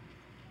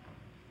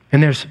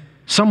 And there's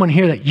someone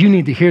here that you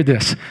need to hear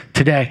this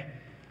today,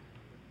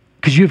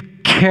 because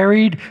you've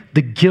carried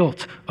the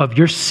guilt of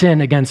your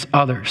sin against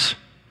others,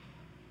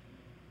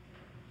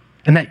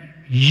 and that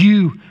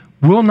you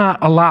will not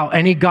allow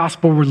any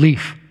gospel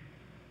relief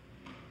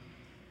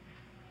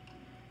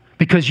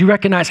because you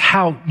recognize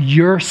how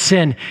your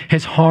sin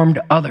has harmed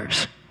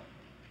others.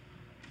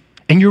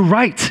 And you're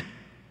right.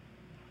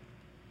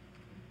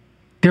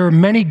 There are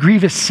many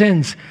grievous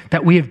sins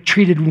that we have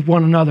treated with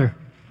one another.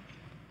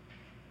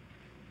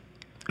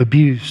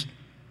 Abused,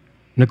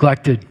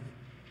 neglected,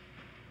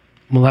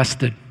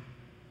 molested,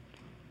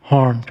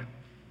 harmed.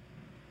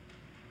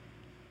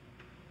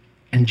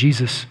 And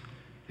Jesus,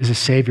 as a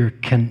Savior,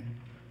 can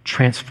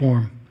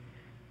transform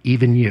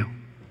even you.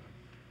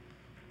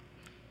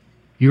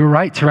 You're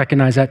right to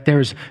recognize that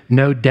there's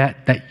no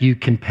debt that you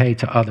can pay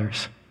to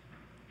others.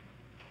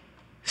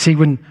 See,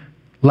 when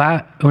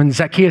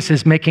Zacchaeus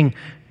is making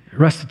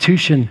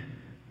restitution,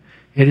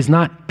 it is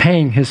not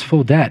paying his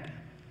full debt.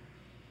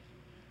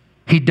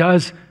 He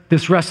does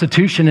this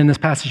restitution in this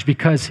passage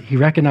because he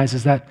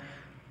recognizes that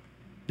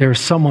there is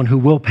someone who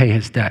will pay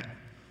his debt.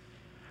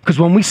 Because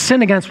when we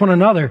sin against one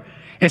another,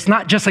 it's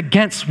not just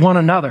against one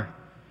another.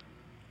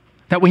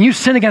 That when you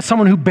sin against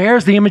someone who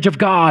bears the image of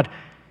God,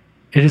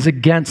 it is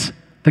against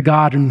the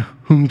God in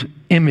whose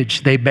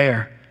image they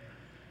bear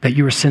that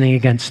you are sinning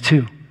against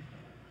too.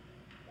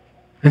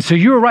 And so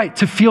you're right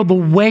to feel the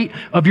weight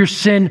of your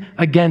sin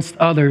against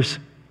others.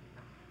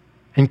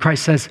 And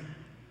Christ says,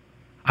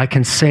 I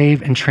can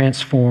save and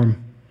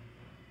transform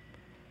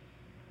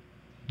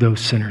those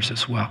sinners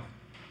as well.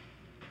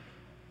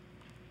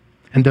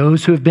 And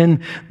those who have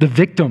been the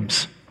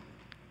victims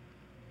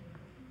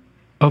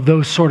of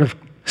those sort of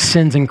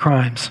sins and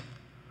crimes,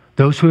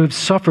 those who have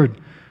suffered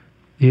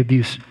the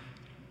abuse,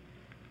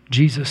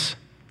 Jesus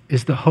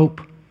is the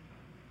hope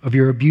of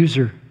your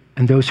abuser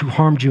and those who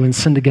harmed you and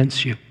sinned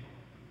against you.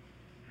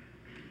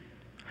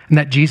 And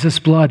that Jesus'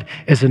 blood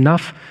is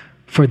enough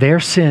for their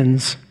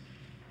sins,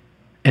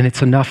 and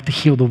it's enough to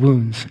heal the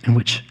wounds in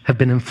which have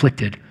been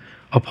inflicted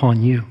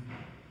upon you.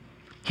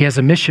 He has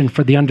a mission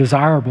for the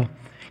undesirable.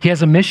 He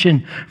has a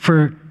mission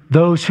for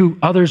those who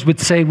others would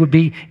say would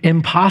be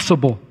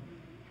impossible.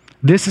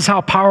 This is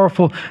how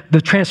powerful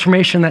the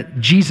transformation that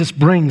Jesus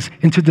brings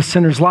into the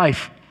sinner's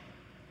life.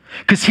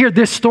 Because here,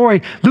 this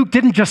story, Luke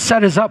didn't just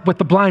set us up with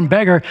the blind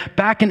beggar.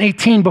 Back in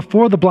 18,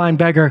 before the blind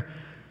beggar,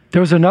 there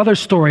was another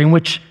story in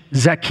which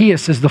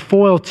Zacchaeus is the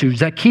foil to.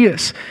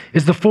 Zacchaeus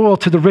is the foil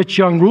to the rich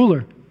young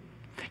ruler.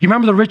 You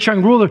remember the rich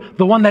young ruler,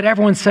 the one that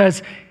everyone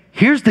says,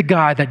 here's the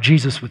guy that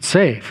Jesus would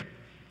save.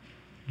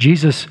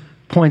 Jesus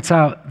points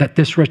out that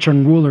this rich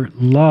young ruler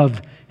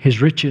loved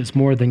his riches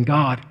more than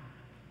God.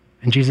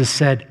 And Jesus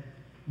said,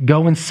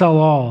 go and sell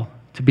all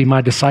to be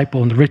my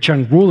disciple. And the rich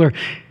young ruler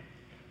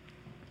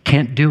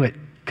can't do it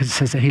because it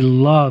says that he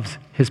loves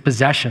his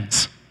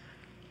possessions.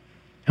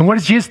 And what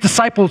is Jesus'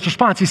 disciples'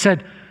 response? He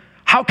said,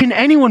 how can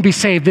anyone be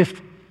saved if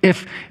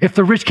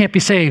the rich can't be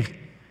saved?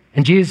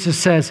 And Jesus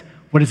says,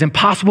 what is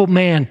impossible with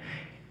man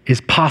is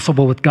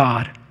possible with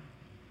God.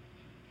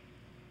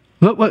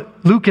 Look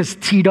what Luke has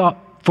teed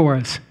up for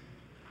us.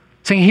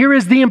 Saying, here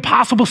is the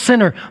impossible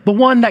sinner, the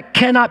one that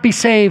cannot be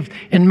saved.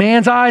 In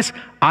man's eyes,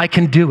 I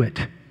can do it.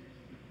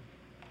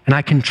 And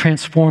I can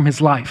transform his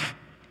life.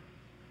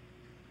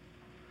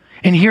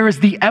 And here is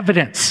the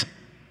evidence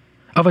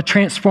of a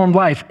transformed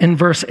life in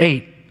verse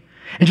 8.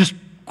 And just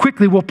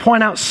quickly, we'll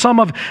point out some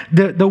of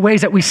the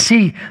ways that we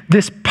see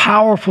this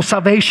powerful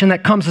salvation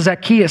that comes to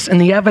Zacchaeus and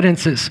the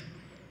evidences.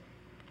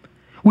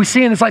 We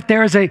see in his life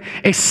there is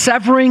a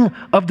severing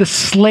of the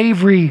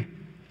slavery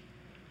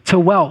to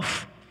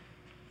wealth.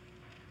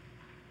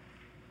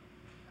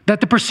 That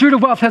the pursuit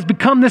of wealth has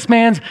become this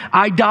man's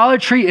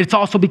idolatry. It's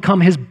also become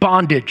his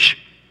bondage.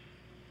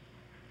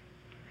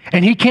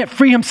 And he can't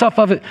free himself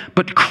of it,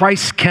 but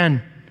Christ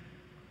can.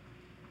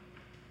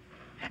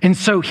 And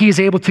so he is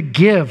able to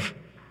give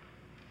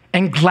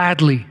and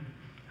gladly,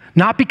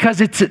 not because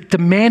it's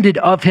demanded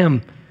of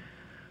him,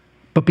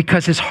 but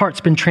because his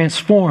heart's been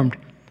transformed.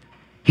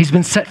 He's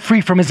been set free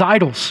from his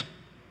idols.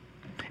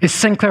 As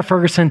Sinclair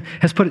Ferguson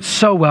has put it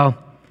so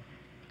well,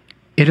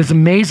 it is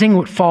amazing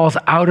what falls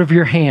out of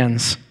your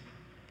hands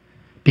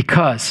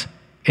because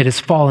it has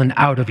fallen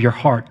out of your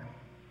heart.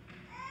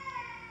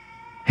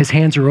 His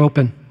hands are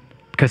open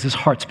because his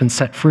heart's been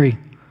set free.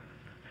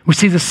 We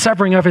see the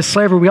severing of his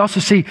slavery. We also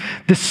see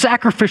the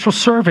sacrificial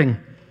serving.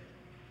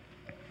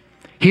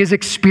 He has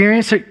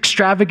experienced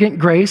extravagant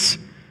grace,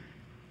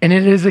 and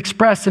it is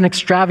expressed in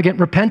extravagant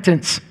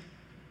repentance.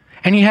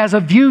 And he has a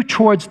view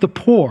towards the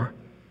poor.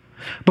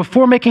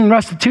 Before making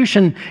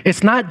restitution,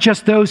 it's not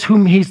just those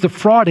whom he's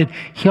defrauded.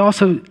 He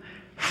also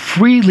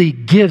freely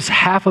gives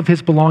half of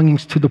his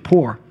belongings to the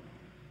poor.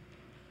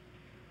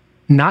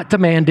 Not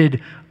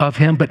demanded of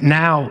him, but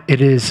now it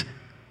is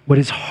what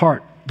his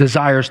heart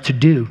desires to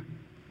do.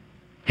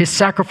 His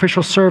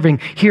sacrificial serving,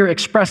 here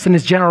expressed in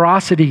his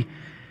generosity,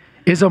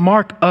 is a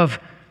mark of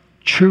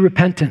true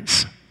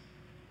repentance,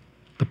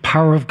 the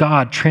power of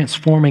God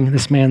transforming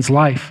this man's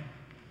life.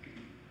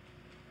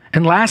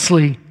 And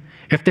lastly,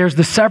 if there's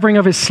the severing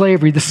of his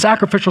slavery, the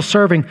sacrificial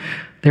serving,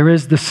 there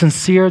is the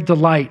sincere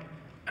delight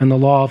in the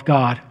law of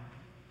God.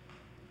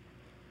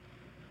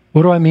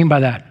 What do I mean by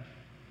that?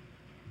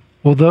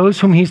 Well, those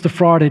whom he's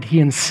defrauded, he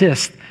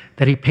insists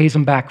that he pays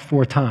them back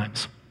 4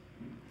 times.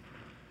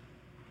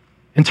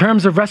 In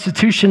terms of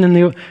restitution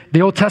in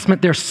the Old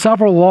Testament, there are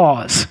several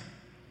laws.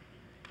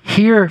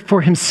 Here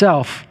for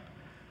himself,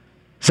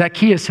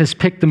 Zacchaeus has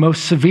picked the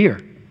most severe.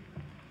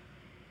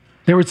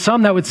 There were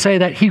some that would say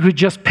that he would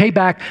just pay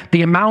back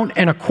the amount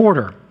and a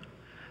quarter.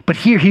 But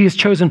here he has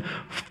chosen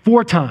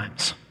 4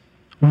 times.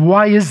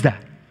 Why is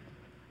that?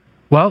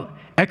 Well,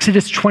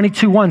 Exodus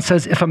 22:1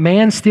 says, if a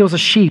man steals a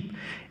sheep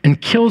and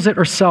kills it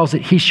or sells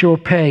it, he shall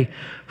pay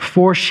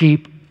 4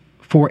 sheep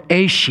for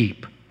a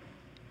sheep.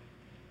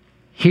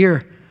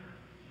 Here,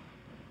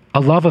 a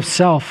love of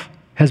self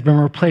has been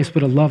replaced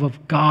with a love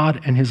of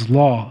God and his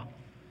law.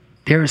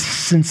 There is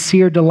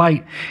sincere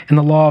delight in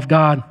the law of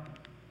God.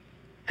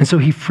 And so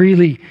he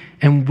freely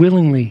and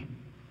willingly,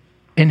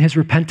 in his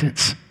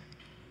repentance,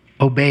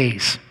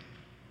 obeys.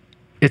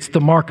 It's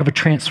the mark of a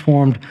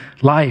transformed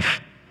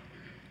life.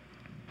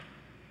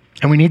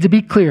 And we need to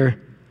be clear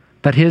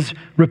that his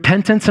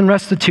repentance and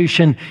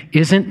restitution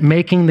isn't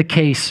making the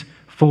case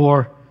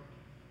for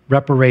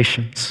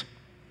reparations.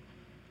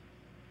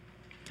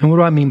 And what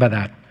do I mean by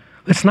that?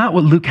 It's not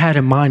what Luke had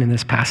in mind in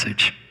this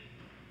passage.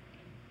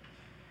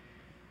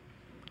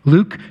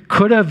 Luke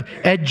could have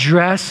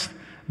addressed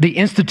the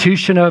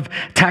institution of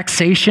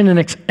taxation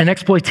and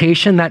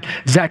exploitation that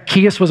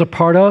Zacchaeus was a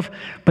part of,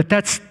 but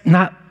that's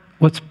not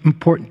what's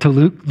important to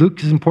Luke.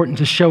 Luke is important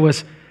to show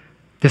us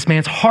this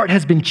man's heart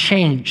has been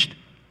changed.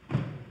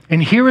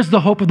 And here is the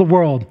hope of the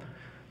world,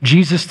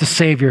 Jesus the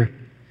Savior,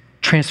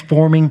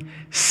 transforming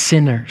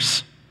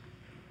sinners.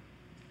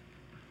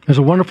 There's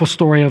a wonderful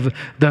story of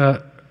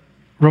the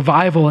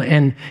revival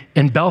in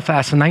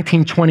Belfast in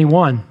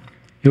 1921.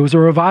 It was a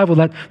revival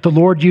that the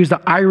Lord used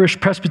the Irish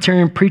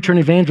Presbyterian preacher and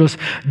evangelist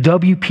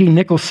W.P.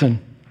 Nicholson.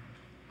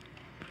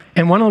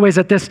 And one of the ways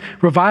that this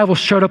revival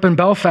showed up in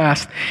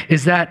Belfast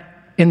is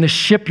that in the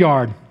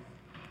shipyard,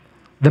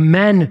 the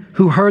men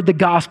who heard the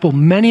gospel,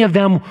 many of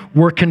them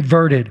were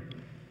converted.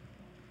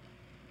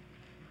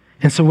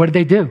 And so what did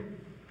they do?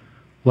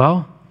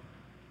 Well,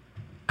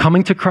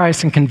 coming to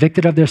Christ and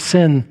convicted of their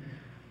sin,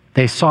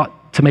 they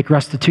sought to make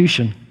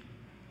restitution.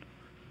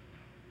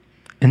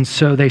 And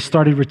so they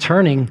started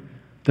returning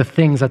the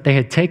things that they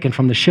had taken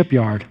from the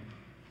shipyard,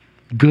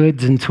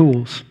 goods and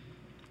tools.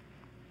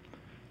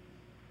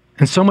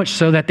 And so much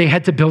so that they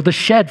had to build a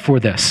shed for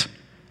this.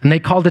 And they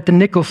called it the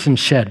Nicholson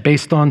Shed,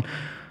 based on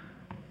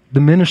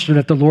the minister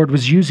that the Lord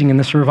was using in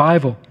this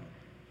revival.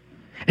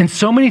 And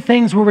so many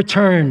things were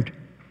returned,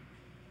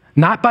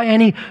 not by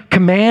any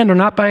command or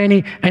not by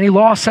any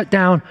law set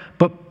down,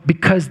 but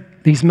because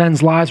these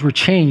men's lives were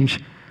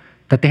changed,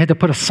 that they had to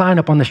put a sign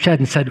up on the shed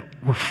and said,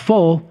 we're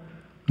full,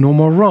 no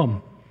more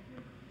room.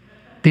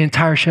 The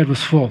entire shed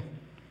was full.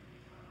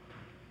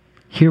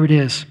 Here it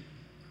is.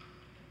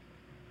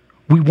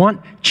 We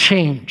want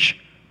change.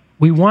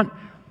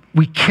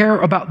 We care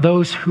about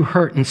those who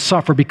hurt and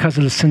suffer because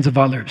of the sins of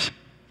others.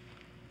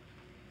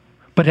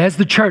 But as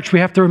the church,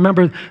 we have to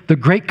remember the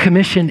Great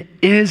Commission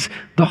is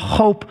the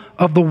hope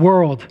of the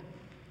world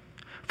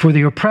for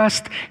the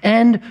oppressed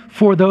and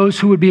for those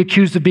who would be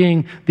accused of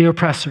being the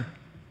oppressor.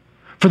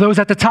 For those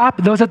at the top,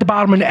 those at the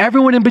bottom, and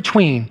everyone in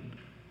between.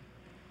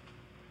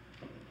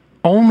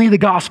 Only the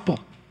gospel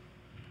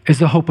is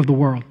the hope of the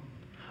world.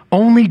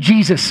 Only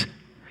Jesus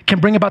can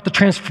bring about the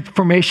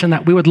transformation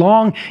that we would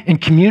long in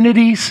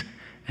communities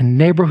and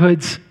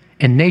neighborhoods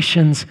and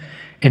nations,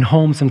 in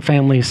homes and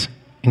families,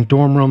 in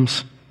dorm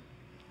rooms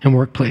and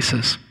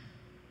workplaces.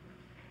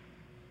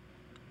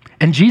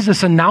 And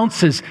Jesus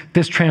announces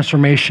this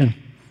transformation.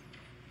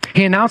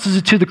 He announces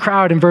it to the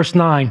crowd in verse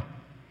 9.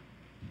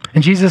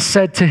 And Jesus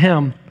said to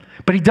him,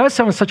 but he does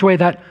so in such a way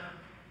that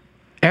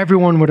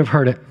everyone would have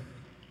heard it.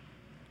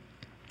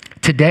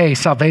 Today,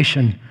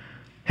 salvation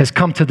has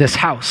come to this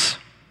house,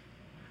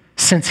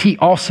 since he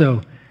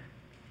also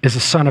is a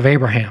son of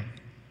Abraham.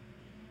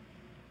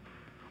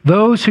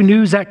 Those who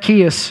knew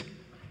Zacchaeus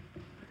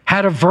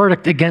had a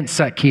verdict against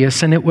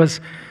Zacchaeus, and it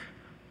was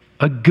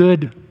a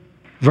good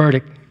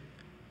verdict.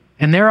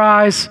 In their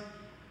eyes,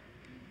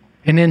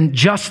 and in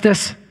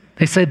justice,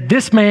 they said,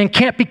 this man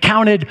can't be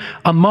counted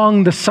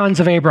among the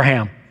sons of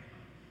Abraham.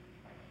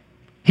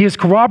 He is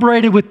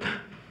corroborated with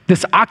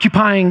this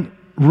occupying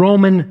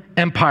Roman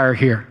Empire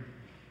here.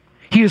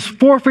 He has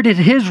forfeited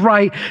his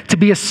right to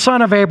be a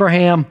son of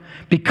Abraham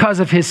because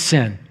of his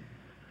sin.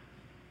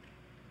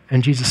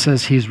 And Jesus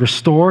says he is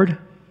restored,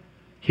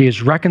 he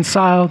is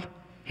reconciled,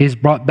 he is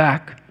brought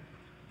back.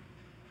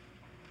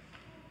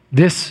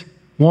 This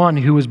one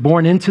who was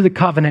born into the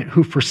covenant,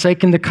 who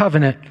forsaken the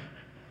covenant,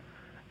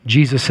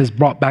 Jesus has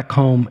brought back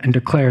home and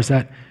declares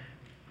that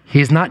He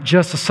is not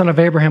just a son of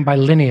Abraham by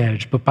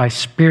lineage, but by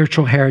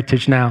spiritual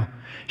heritage now,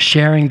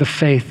 sharing the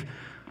faith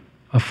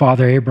of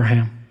Father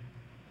Abraham.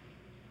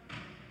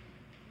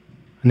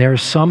 And there are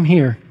some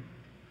here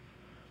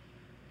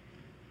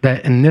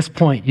that in this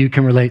point you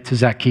can relate to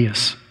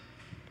Zacchaeus.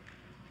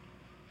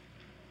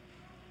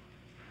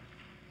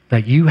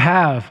 That you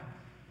have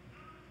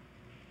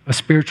a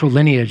spiritual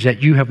lineage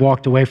that you have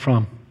walked away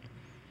from.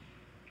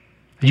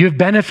 You have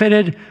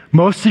benefited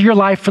most of your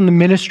life from the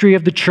ministry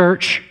of the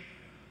church.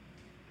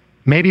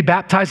 Maybe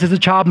baptized as a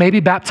child,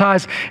 maybe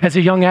baptized as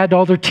a young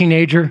adult or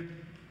teenager.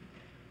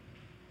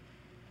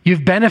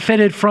 You've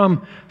benefited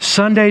from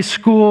Sunday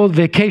school,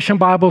 vacation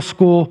Bible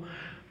school,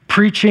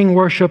 preaching,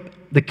 worship,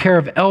 the care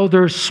of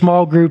elders,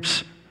 small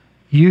groups,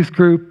 youth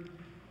group.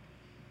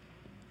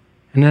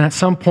 And then at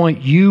some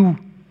point, you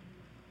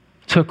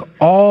took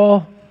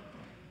all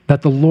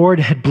that the Lord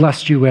had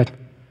blessed you with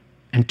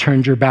and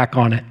turned your back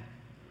on it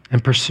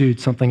and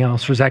pursued something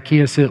else. For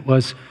Zacchaeus, it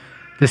was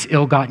this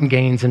ill-gotten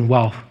gains and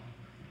wealth.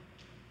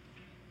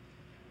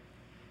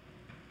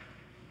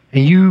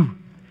 And you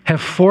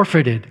have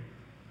forfeited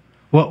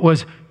what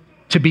was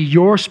to be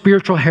your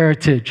spiritual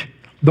heritage,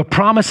 the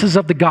promises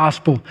of the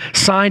gospel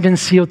signed and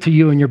sealed to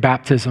you in your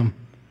baptism.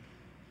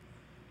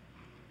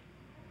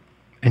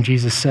 And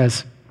Jesus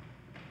says,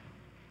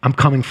 I'm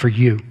coming for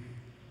you.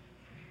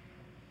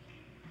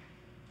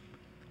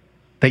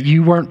 That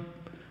you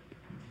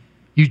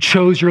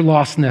chose your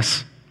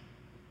lostness,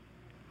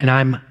 and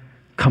I'm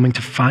coming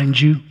to find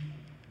you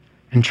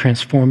and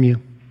transform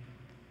you.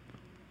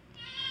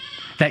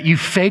 That you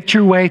faked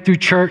your way through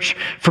church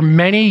for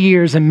many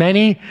years and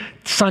many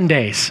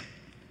Sundays,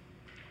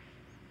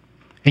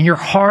 and your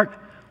heart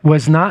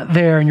was not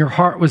there, and your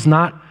heart was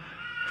not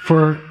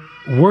for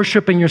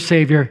worshiping your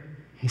Savior.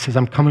 He says,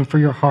 I'm coming for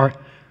your heart.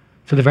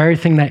 So the very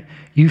thing that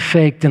you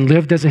faked and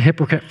lived as a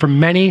hypocrite for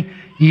many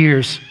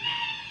years,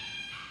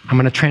 I'm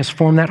going to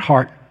transform that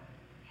heart.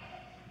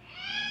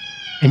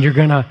 And you're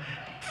going to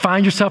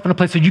find yourself in a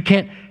place where you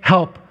can't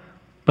help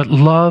but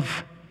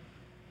love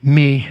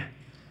me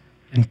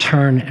and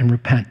turn and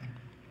repent.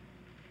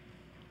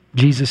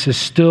 Jesus is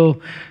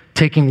still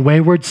taking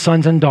wayward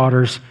sons and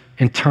daughters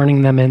and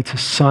turning them into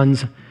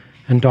sons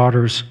and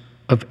daughters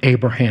of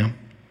Abraham.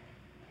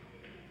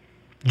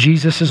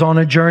 Jesus is on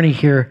a journey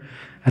here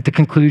at the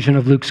conclusion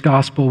of Luke's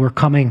gospel. We're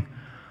coming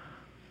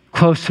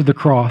close to the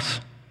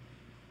cross.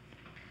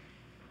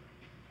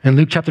 In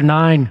Luke chapter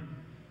 9,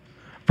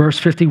 verse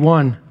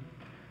 51,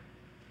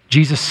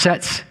 Jesus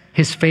sets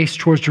his face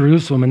towards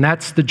Jerusalem, and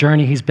that's the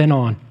journey he's been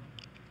on.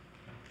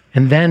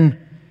 And then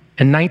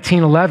in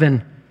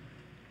 1911,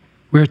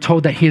 we are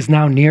told that he is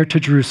now near to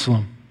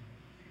Jerusalem.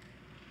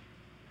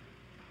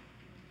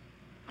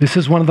 This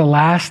is one of the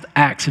last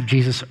acts of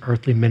Jesus'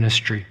 earthly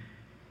ministry.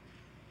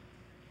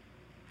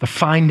 The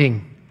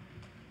finding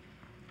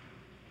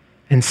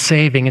and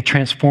saving and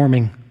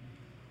transforming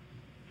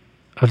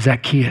of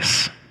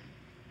Zacchaeus.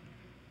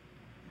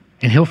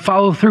 And he'll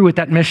follow through with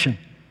that mission.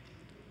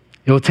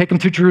 It will take him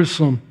to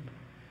Jerusalem,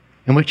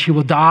 in which he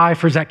will die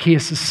for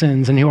Zacchaeus'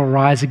 sins, and he will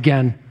rise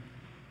again.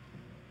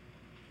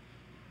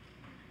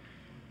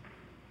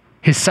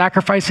 His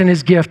sacrifice and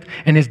his gift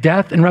and his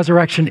death and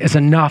resurrection is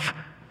enough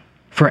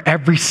for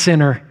every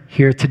sinner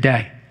here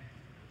today.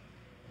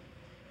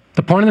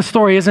 The point of the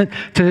story isn't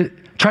to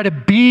try to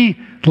be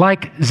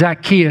like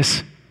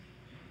Zacchaeus,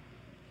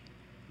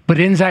 but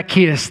in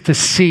Zacchaeus to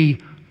see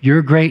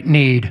your great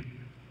need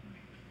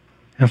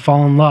and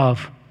fall in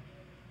love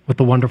with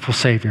the wonderful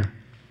Savior.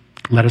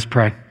 Let us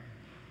pray.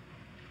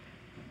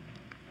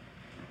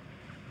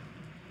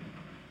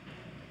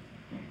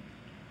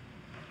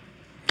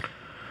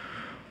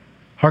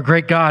 Our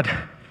great God,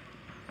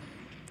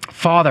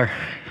 Father,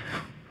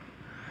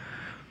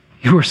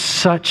 you are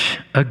such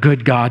a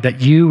good God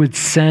that you would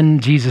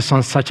send Jesus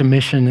on such a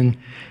mission, and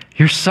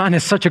your Son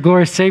is such a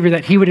glorious Savior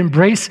that he would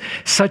embrace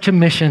such a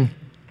mission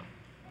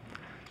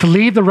to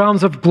leave the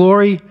realms of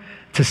glory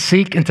to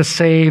seek and to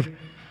save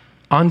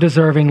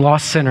undeserving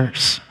lost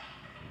sinners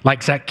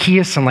like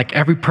Zacchaeus and like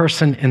every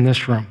person in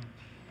this room.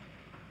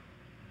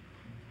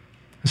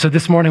 And so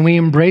this morning we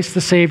embrace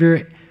the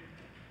Savior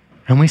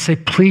and we say,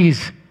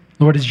 please,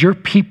 Lord, as your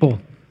people,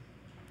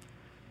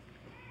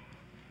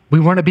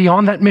 we want to be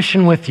on that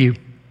mission with you.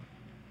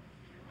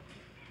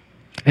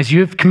 As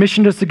you have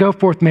commissioned us to go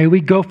forth, may we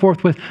go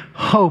forth with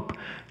hope,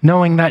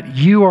 knowing that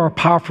you are a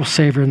powerful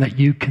Savior and that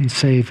you can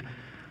save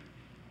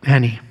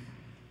any.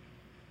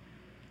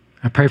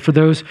 I pray for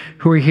those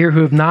who are here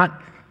who have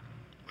not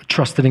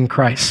trusted in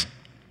Christ,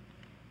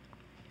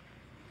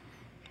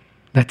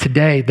 that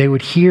today they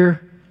would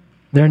hear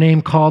their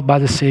name called by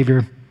the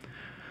Savior,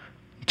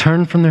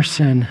 turn from their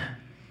sin,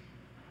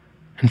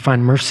 and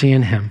find mercy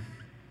in him.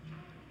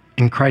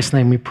 In Christ's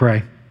name we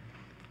pray.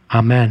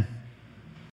 Amen.